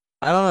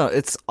 I don't know.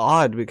 It's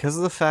odd because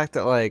of the fact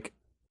that, like,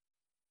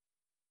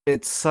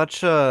 it's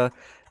such a...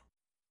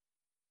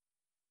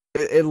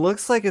 It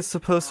looks like it's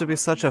supposed to be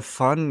such a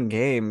fun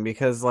game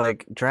because,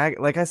 like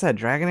I said,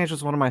 Dragon Age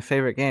was one of my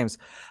favorite games.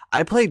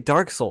 I played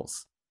Dark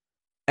Souls.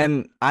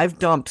 And I've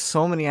dumped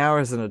so many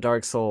hours into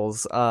Dark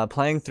Souls,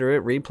 playing through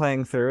it,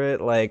 replaying through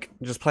it, like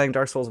just playing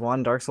Dark Souls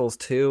 1, Dark Souls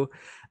 2.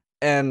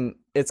 And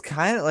it's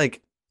kind of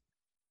like,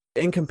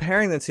 in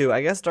comparing the two,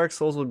 I guess Dark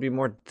Souls would be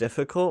more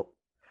difficult.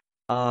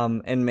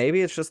 And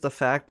maybe it's just the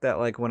fact that,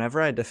 like, whenever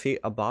I defeat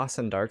a boss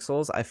in Dark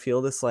Souls, I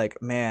feel this,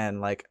 like, man,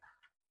 like,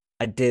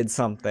 I did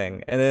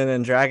something. And then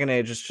in Dragon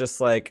Age, it's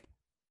just like,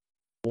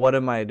 what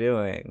am I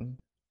doing?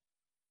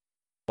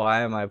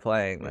 Why am I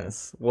playing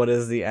this? What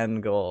is the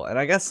end goal? And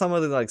I guess some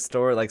of the like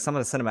story, like some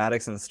of the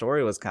cinematics and the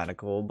story was kind of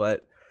cool,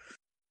 but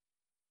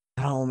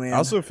oh man, I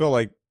also feel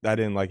like I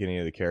didn't like any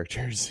of the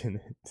characters in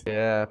it.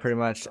 Yeah, pretty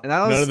much. And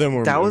that was None of them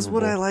were that was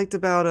what I memorable. liked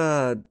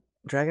about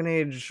Dragon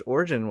Age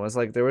Origin was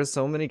like there was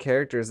so many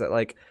characters that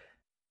like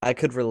I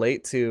could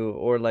relate to,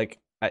 or like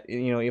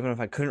even if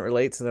I couldn't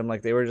relate to them,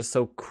 like they were just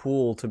so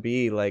cool to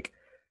be like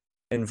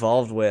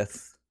involved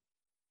with.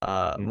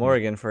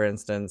 Morrigan, for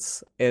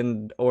instance,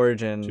 in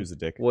Origin She was a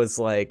dick. was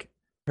like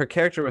her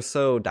character was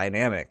so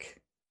dynamic.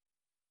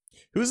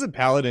 Who's the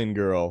paladin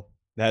girl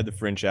that had the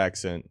French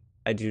accent?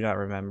 I do not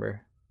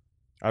remember.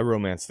 I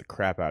romanced the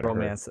crap out of her.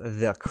 Romance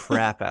the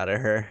crap out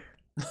of her.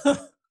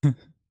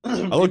 I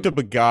looked up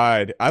a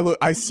guide.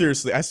 I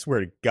seriously, I swear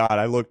to God,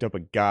 I looked up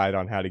a guide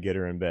on how to get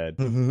her in bed.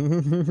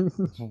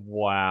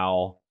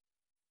 Wow.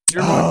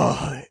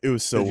 Oh, it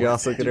was so Did you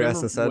also get her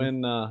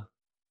SSN?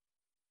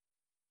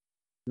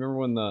 Remember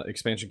when the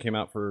expansion came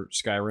out for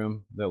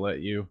Skyrim that let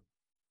you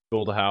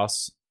build a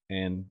house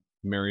and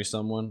marry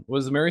someone?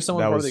 Was marry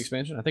someone part of the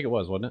expansion? I think it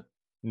was, wasn't it?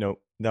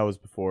 Nope, that was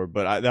before.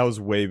 But that was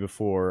way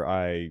before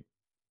I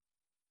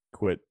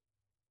quit.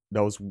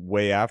 That was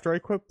way after I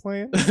quit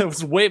playing. It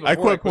was way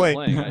before I quit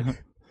playing. I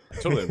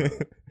totally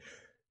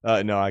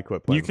remember. No, I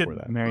quit playing you before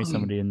could that. marry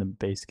somebody in the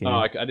base game. Oh,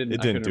 I didn't.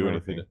 It didn't do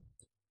anything.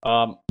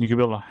 You could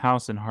build a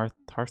house in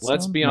Hearthstone.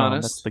 Let's be No,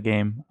 honest. That's the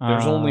game.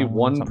 There's only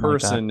one something like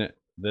person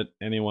that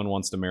anyone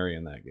wants to marry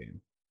in that game.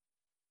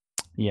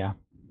 Yeah,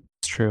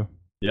 it's true.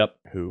 Yep.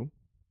 Who?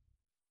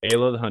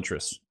 Ayla the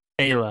Huntress.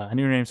 Ayla. I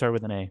knew her name started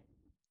with an A.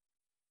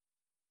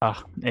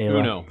 Ah, Ayla.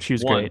 Uno. She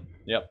was One. great.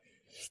 Yep.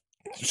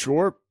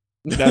 Sure.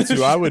 That's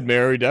who I would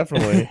marry,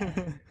 definitely.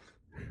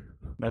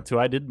 That's who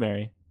I did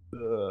marry.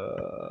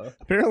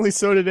 Apparently,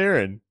 so did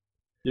Aaron.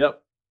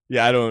 Yep.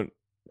 Yeah, I don't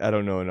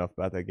know enough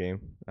about that game.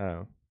 I don't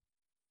know.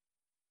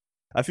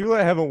 I feel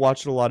like I haven't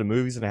watched a lot of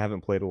movies and I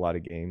haven't played a lot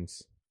of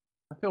games.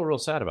 I feel real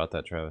sad about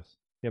that, Travis.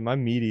 Yeah, my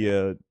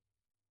media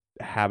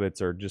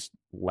habits are just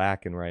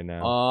lacking right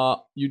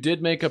now. You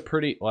did make a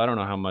pretty, well, I don't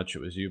know how much it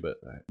was you, but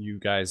you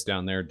guys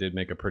down there did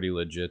make a pretty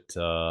legit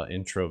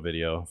intro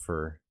video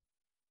for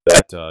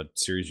that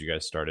series you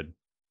guys started.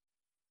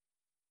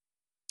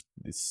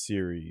 The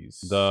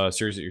series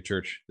at your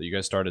church that you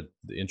guys started,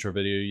 the intro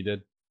video you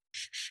did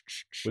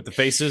with the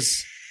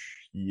faces.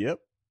 Yep.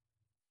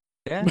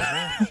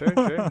 Yeah,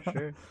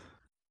 sure.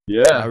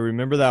 Yeah. I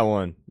remember that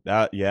one.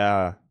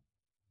 Yeah.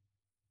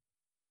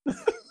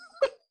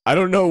 I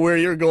don't know where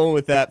you're going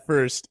with that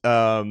first.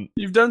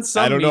 You've done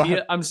some I don't know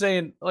media. I'm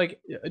saying, like,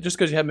 just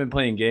because you haven't been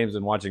playing games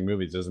and watching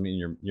movies doesn't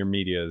mean your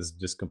media is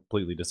just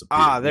completely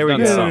disappeared. There we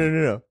You've go.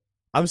 done No.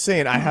 I'm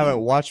saying I haven't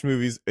watched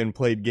movies and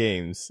played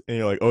games. And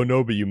you're like, oh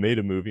no, but you made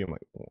a movie. I'm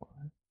like,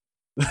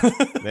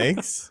 what?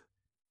 Thanks.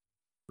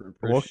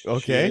 Well,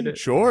 okay, Appreciate it.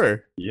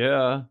 sure.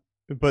 Yeah.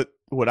 But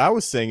what I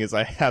was saying is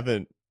I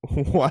haven't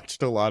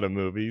watched a lot of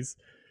movies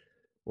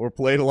or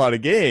played a lot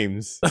of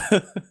games.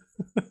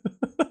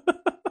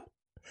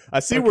 I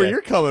see where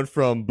you're coming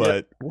from,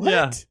 but what?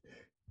 Yeah.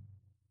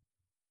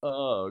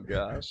 Oh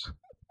gosh.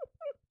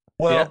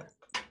 Well,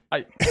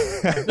 I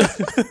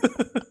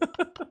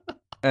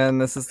and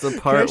this is the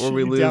part where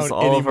we lose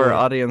all of our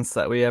audience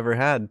that we ever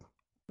had.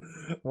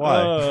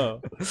 Why?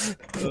 Oh,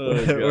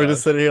 We're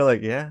just sitting here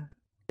like, yeah.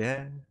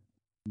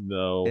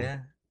 No.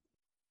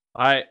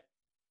 I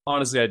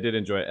honestly, I did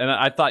enjoy it, and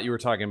I thought you were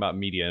talking about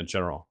media in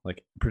general,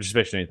 like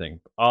participation, anything.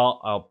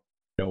 I'll.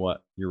 You know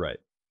what? You're right.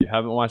 You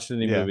haven't watched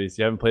any movies.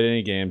 You haven't played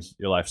any games.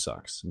 Your life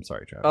sucks. I'm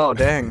sorry, Travis. Oh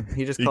dang!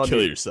 He just called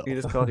kill you. yourself. He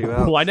just called you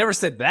out. Well, I never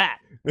said that.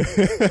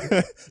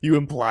 You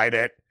implied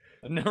it.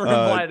 I never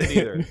implied it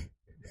either.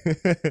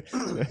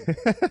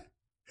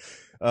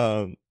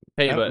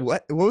 Hey, but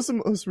what was the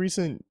most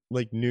recent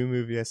like new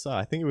movie I saw?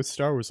 I think it was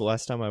Star Wars the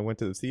last time I went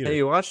to the theater. Hey,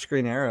 you watched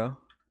Green Arrow?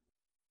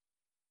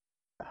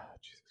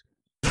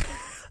 Jesus.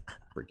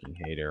 freaking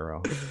hate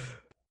Arrow.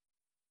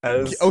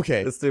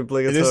 Okay, it's the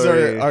obligatory. This is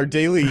our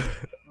daily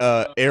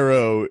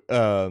Arrow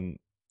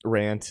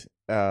rant.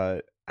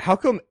 How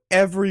come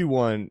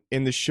everyone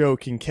in the show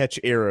can catch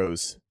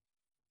arrows?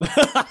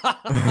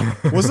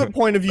 What's the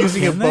point of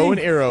using a bow and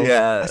arrow?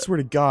 Yeah. I swear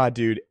to God,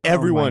 dude.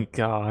 Everyone, oh my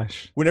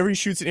gosh. Whenever he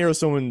shoots an arrow at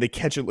someone, they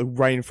catch it like,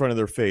 right in front of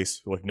their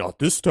face. Like, not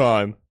this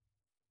time.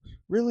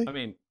 Really? I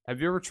mean, have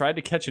you ever tried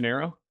to catch an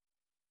arrow?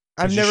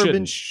 I've never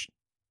been.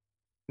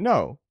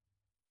 No.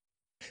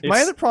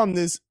 My other problem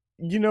is,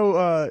 you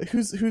know,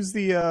 who's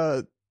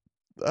the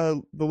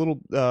little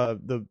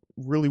the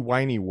really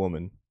whiny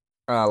woman?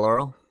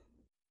 Laurel.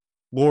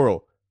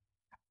 Laurel.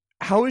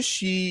 How is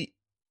she?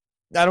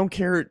 I don't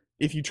care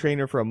if you train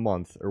her for a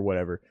month or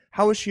whatever.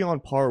 How is she on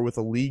par with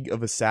a League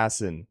of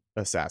assassin?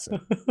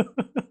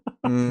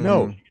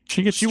 No,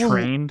 she gets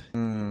trained.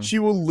 She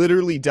will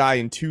literally die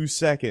in 2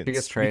 seconds. She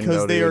gets trained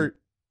because they are.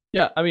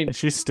 Yeah, I mean,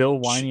 she's still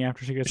whiny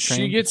after she gets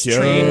trained. She gets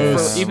trained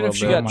for, Yes. even if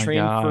she Oh got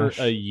trained for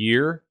a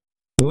year.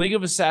 The League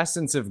of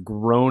Assassins have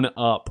grown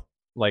up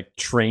like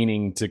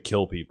training to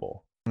kill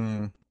people.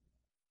 I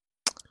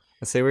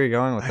see where you're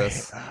going with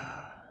this.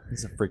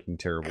 It's a freaking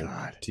terrible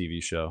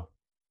TV show.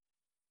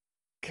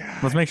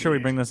 God, Let's make sure we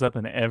bring this up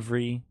in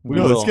every.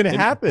 No, it's gonna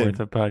happen. With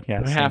the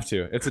podcast. I have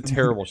to. It's a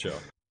terrible show.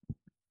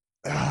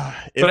 But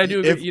I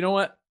do. You know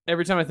what?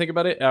 Every time I think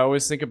about it, I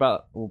always think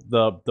about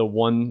the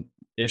one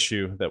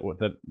issue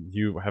that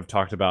you have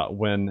talked about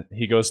when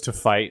he goes to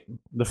fight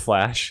the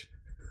Flash.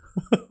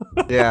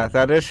 Yeah,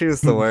 that issue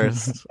is the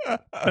worst.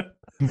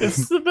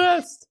 It's the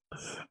best.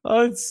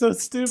 Oh, it's so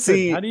stupid.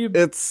 See, how do you?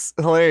 It's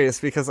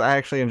hilarious because I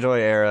actually enjoy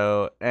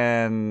Arrow,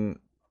 and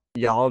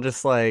y'all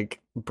just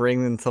like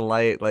bring into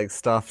light like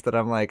stuff that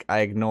I'm like I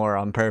ignore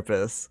on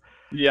purpose.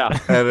 Yeah,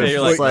 And it's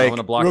you're just like, no, I'm like,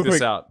 gonna block real this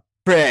quick, out.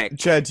 Frick.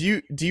 Chad,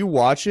 do you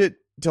watch it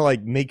to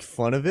like make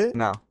fun of it?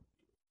 No.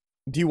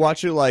 Do you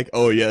watch it like,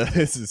 oh yeah,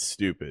 this is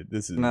stupid.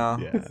 This is No.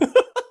 Yeah.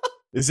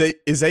 Is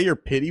that your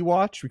pity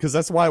watch? Because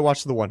that's why I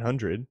watched the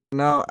 100.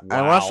 No,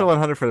 I watched the Wow.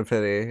 100 for the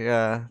pity.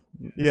 Yeah.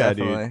 Yeah,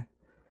 definitely. dude.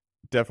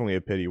 Definitely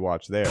a pity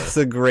watch there. It's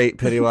a great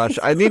pity watch.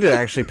 I need to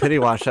actually pity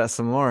watch that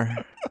some more.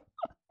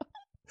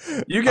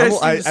 You guys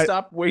I- need to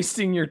stop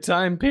wasting your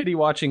time pity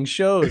watching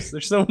shows.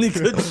 There's so many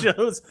good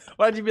shows.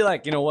 Why'd you be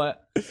like, you know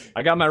what?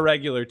 I got my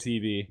regular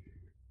TV,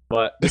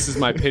 but this is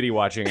my pity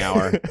watching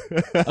hour.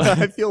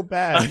 I feel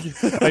bad.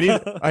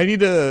 I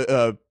need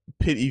a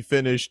pity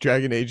finish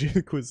Dragon Age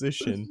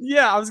Inquisition.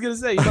 Yeah, I was gonna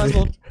say you might as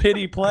well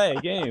pity play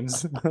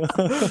games.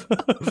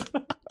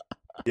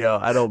 Yo,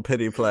 I don't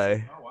pity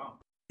play. Oh wow.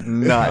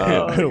 Not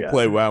him. I don't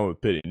play WoW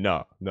with pity.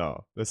 No,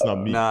 that's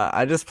not me. Nah,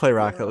 I just play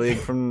Rocket League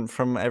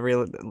from every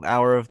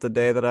hour of the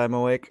day that I'm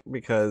awake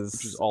because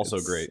Which is also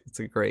it's- great. It's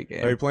a great Are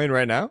you game. playing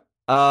right now?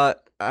 I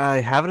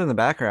have it in the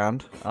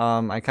background.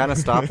 I kind of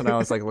stopped and I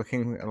was like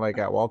looking like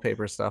at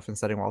wallpaper stuff and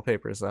setting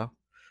wallpapers though.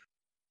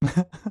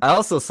 I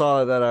also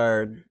saw that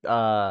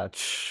our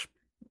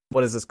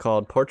what is this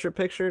called? Portrait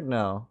picture?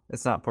 No,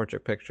 it's not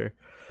portrait picture.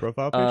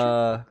 Profile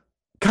picture.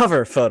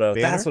 Cover photo.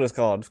 Banner? That's what it's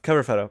called.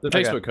 Cover photo. The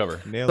Okay. Facebook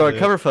cover. Nailed So our it.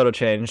 cover photo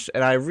changed,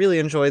 and I really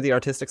enjoy the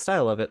artistic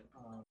style of it.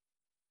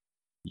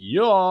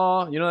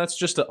 Yeah, that's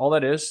just all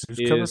that is. Whose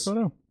cover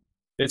photo?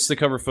 It's the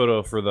cover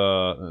photo for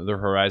the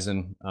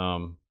Horizon. We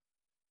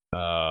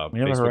have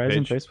Facebook a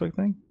Horizon page. Facebook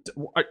thing.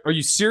 Are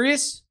you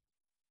serious?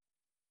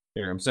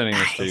 Here, I'm sending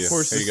this to you. Of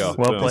course, There you this go. is-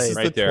 Well Boom, played. This is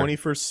right the there.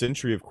 21st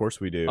century. Of course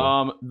we do.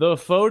 The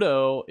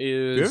photo Do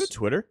you have a is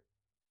Twitter?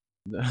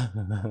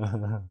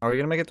 Are we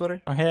gonna make it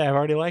Twitter? Oh, hey, I've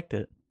already liked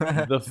it. we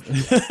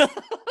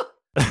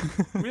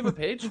have a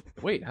page.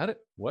 Wait,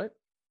 what?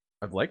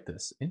 I've liked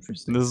this.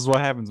 Interesting. This is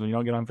what happens when you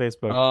don't get on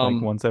Facebook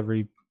like once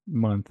every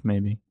month,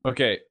 maybe.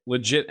 Okay,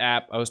 legit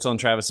app. I was telling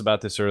Travis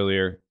about this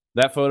earlier.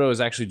 That photo is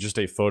actually just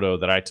a photo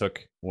that I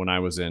took when I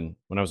was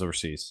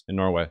overseas in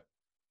Norway.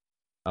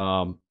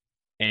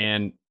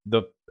 And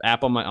the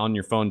app on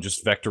your phone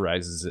just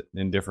vectorizes it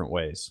in different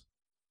ways.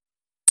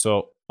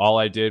 So all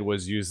I did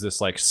was use this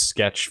like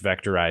sketch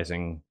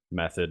vectorizing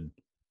method,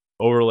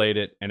 overlaid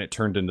it, and it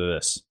turned into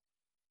this.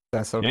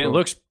 That's so And cool.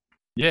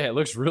 it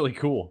looks really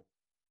cool.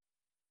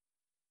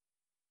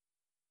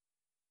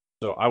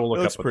 So I will look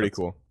It looks up. pretty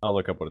cool. I'll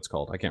look up what it's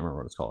called. I can't remember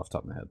what it's called off the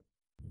top of my head.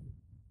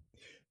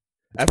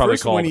 It's At probably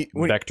first, called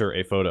when Vector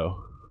a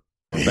Photo.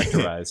 Or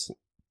Vectorize.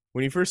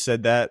 when he first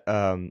said that,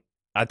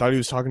 I thought he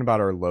was talking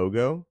about our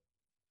logo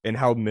and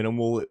how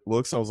minimal it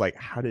looks. I was like,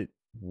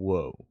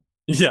 whoa.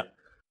 Yeah.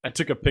 I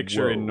took a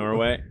picture in Whoa.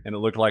 Norway and it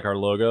looked like our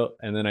logo,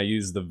 and then I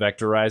used the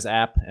Vectorize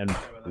app and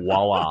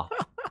voila.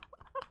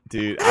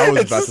 Dude, I was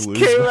It about just to lose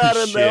came my out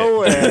of shit.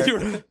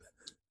 nowhere.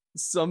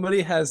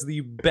 Somebody has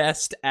the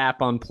best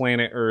app on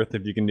planet Earth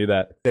if you can do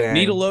that. Dang.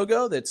 Need a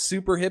logo that's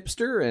super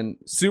hipster and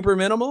super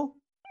minimal?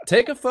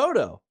 Take a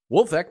photo.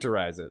 We'll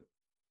vectorize it.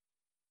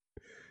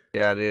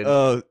 Yeah,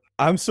 dude.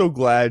 I'm so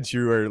glad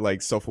you are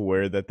like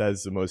self-aware that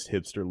is the most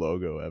hipster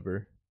logo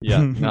ever.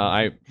 Yeah.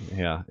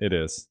 It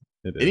is.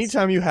 It is.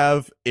 Anytime you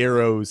have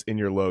arrows in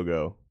your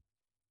logo,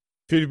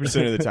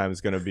 50% of the time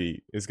is gonna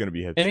be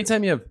hipster.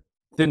 Anytime you have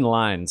thin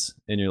lines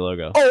in your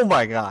logo. Oh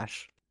my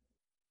gosh.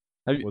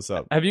 What's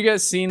up? Have you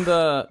guys seen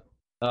the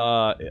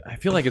I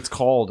feel like it's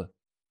called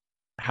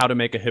How to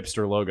Make a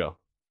Hipster Logo.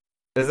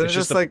 Isn't it It's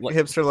just just a- like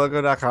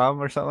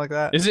hipsterlogo.com or something like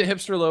that? Is it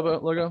hipster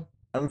logo?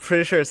 I'm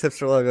pretty sure it's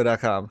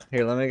hipsterlogo.com.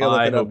 Here, let me go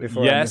look it up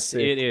before I Yes,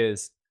 misspeak. it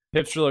is.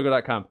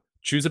 Hipsterlogo.com.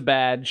 Choose a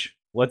badge.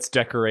 Let's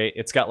decorate.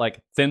 It's got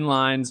like thin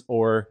lines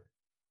or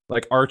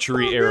like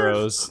archery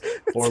arrows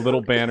or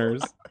little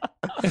banners.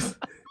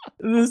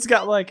 It's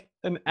got like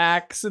an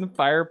axe and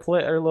fire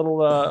pit or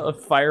little a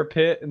fire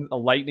pit and a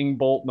lightning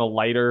bolt and a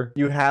lighter.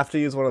 You have to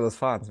use one of those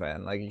fonts,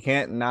 man. Like, you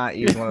can't not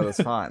use one of those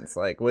fonts.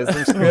 Like,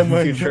 Wisdom Script, Oh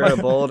my Futura,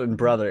 God. Bold, and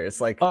Brothers.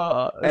 Like,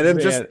 and then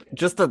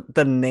just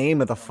the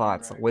name of the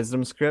fonts. Like,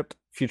 Wisdom Script,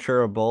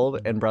 Futura,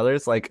 Bold, and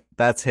Brothers. Like,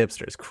 that's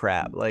hipsters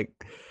crap. Like,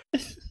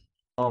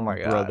 oh my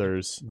god.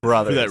 Brothers.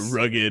 Brothers. For that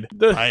rugged,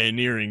 The-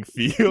 pioneering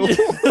feel.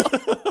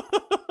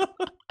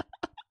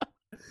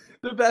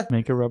 The best.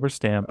 Make a rubber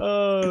stamp.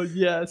 Oh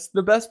yes,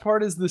 the best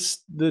part is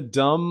the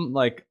dumb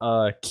like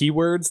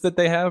keywords that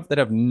they have that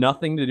have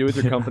nothing to do with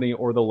your company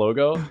or the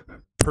logo.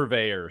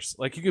 Purveyors,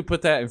 like you could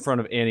put that in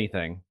front of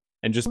anything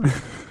and just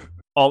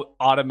all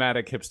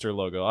automatic hipster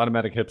logo,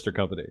 automatic hipster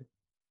company.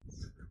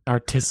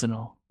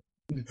 Artisanal.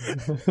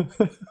 It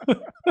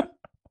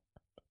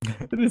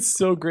is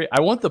so great.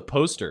 I want the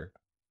poster,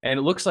 and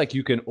it looks like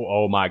you can.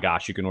 Oh my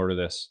gosh, you can order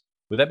this.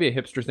 Would that be a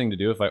hipster thing to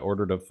do if I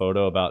ordered a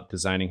photo about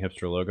designing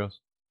hipster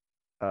logos?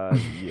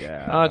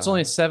 Yeah. Oh, it's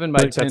only 7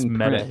 by think 10. that's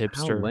meta print.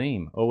 hipster. How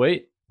lame. Oh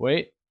wait.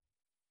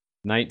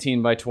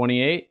 19 by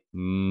 28.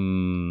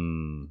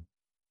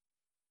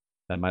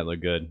 That might look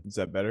good. Is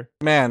that better?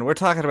 Man, we're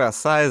talking about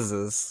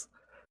sizes.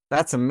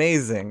 That's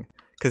amazing.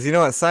 Because you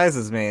know what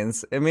sizes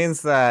means? It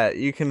means that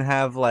you can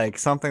have like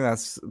something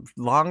that's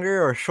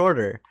longer or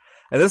shorter.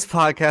 And this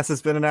podcast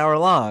has been an hour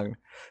long.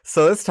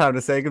 So it's time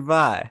to say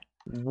goodbye.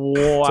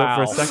 Wow. So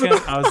for a second,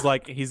 I was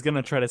like, he's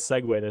gonna try to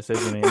segue this,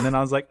 isn't he? And then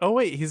I was like, oh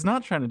wait, he's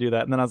not trying to do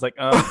that. And then I was like,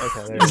 oh,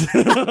 okay.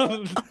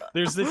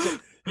 There's the.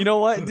 You know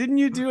what? Didn't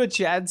you do a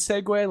Chad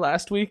segue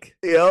last week?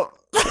 Yep.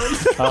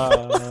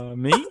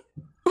 Me?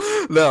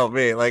 No,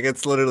 me. Like,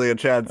 it's literally a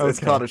Chad. It's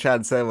Okay. called a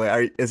Chad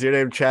segue. Is your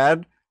name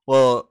Chad?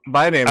 Well,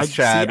 my name's See,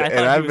 Chad, I thought and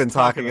he I've was been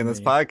talking talking in to this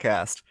me.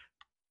 podcast.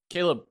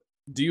 Caleb,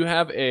 do you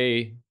have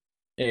a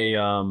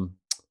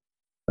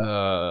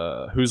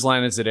whose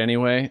line is it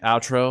anyway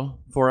outro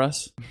for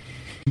us?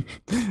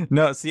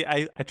 No, see,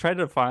 I tried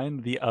to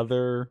find the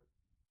other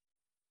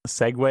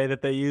segue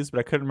that they used, but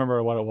I couldn't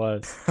remember what it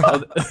was.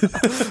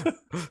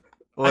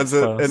 Was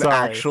it an Sorry.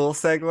 actual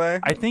segue?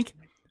 I think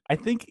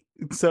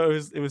so.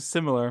 It was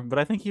similar, but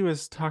I think he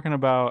was talking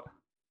about.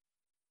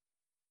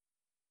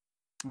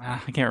 I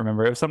can't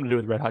remember. It was something to do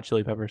with Red Hot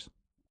Chili Peppers.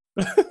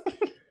 Oh,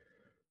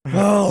 let's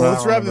don't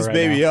wrap remember this right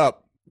baby now.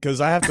 up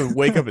because I have to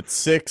wake up at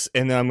 6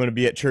 and then I'm going to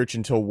be at church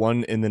until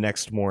 1 in the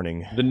next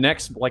morning. The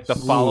next, like the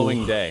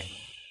following day.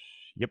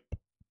 Yep.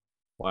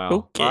 Wow.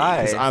 Okay.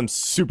 Bye. 'Cause I'm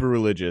super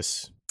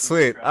religious.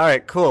 Sweet. All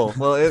right, cool.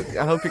 Well,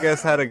 I hope you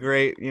guys had a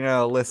great,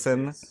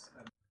 listen.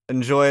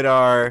 Enjoyed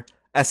our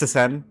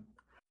SSN.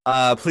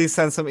 Please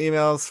send some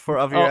emails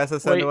of your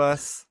SSN to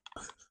us.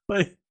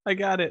 Wait, I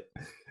got it.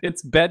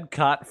 It's bed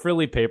cot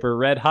frilly paper,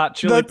 red hot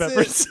chili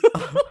peppers.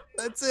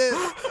 That's it.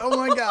 Oh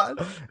my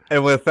god.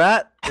 And with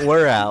that,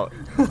 we're out.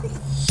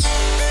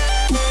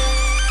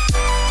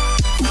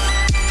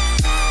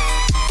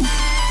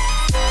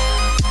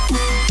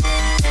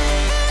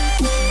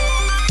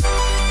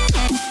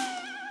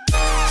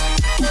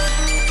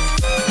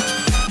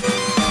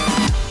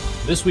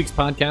 This week's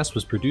podcast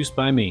was produced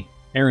by me,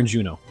 Aaron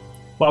Juno.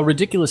 While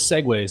ridiculous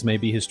segues may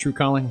be his true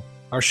calling,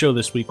 our show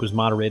this week was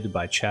moderated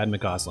by Chad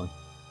McGoslin.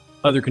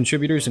 Other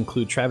contributors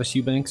include Travis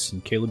Eubanks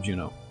and Caleb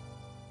Juno.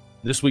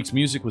 This week's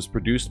music was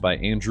produced by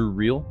Andrew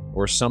Reel,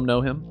 or some know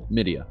him,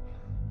 Midia.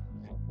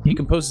 He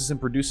composes and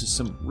produces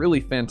some really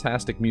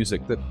fantastic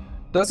music that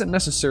doesn't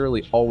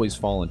necessarily always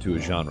fall into a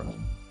genre.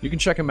 You can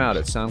check him out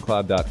at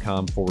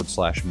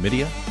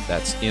soundcloud.com/Midia,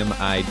 that's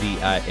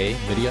M-I-D-I-A,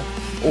 Midia,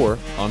 or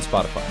on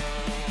Spotify.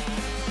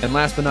 And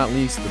last but not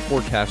least, the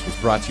forecast was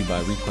brought to you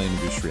by Reclaim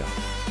Industrial,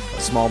 a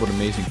small but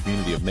amazing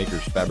community of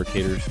makers,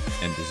 fabricators,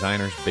 and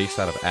designers based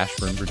out of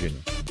Ashburn, Virginia.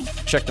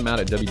 Check them out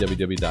at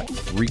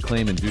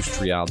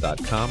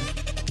www.reclaimindustrial.com.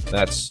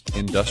 That's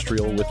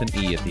industrial with an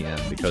E at the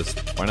end, because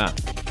why not?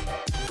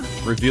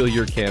 Reveal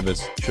your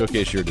canvas,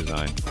 showcase your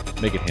design,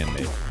 make it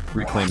handmade.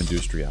 Reclaim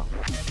Industrial.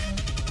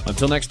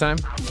 Until next time,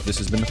 this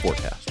has been the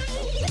forecast.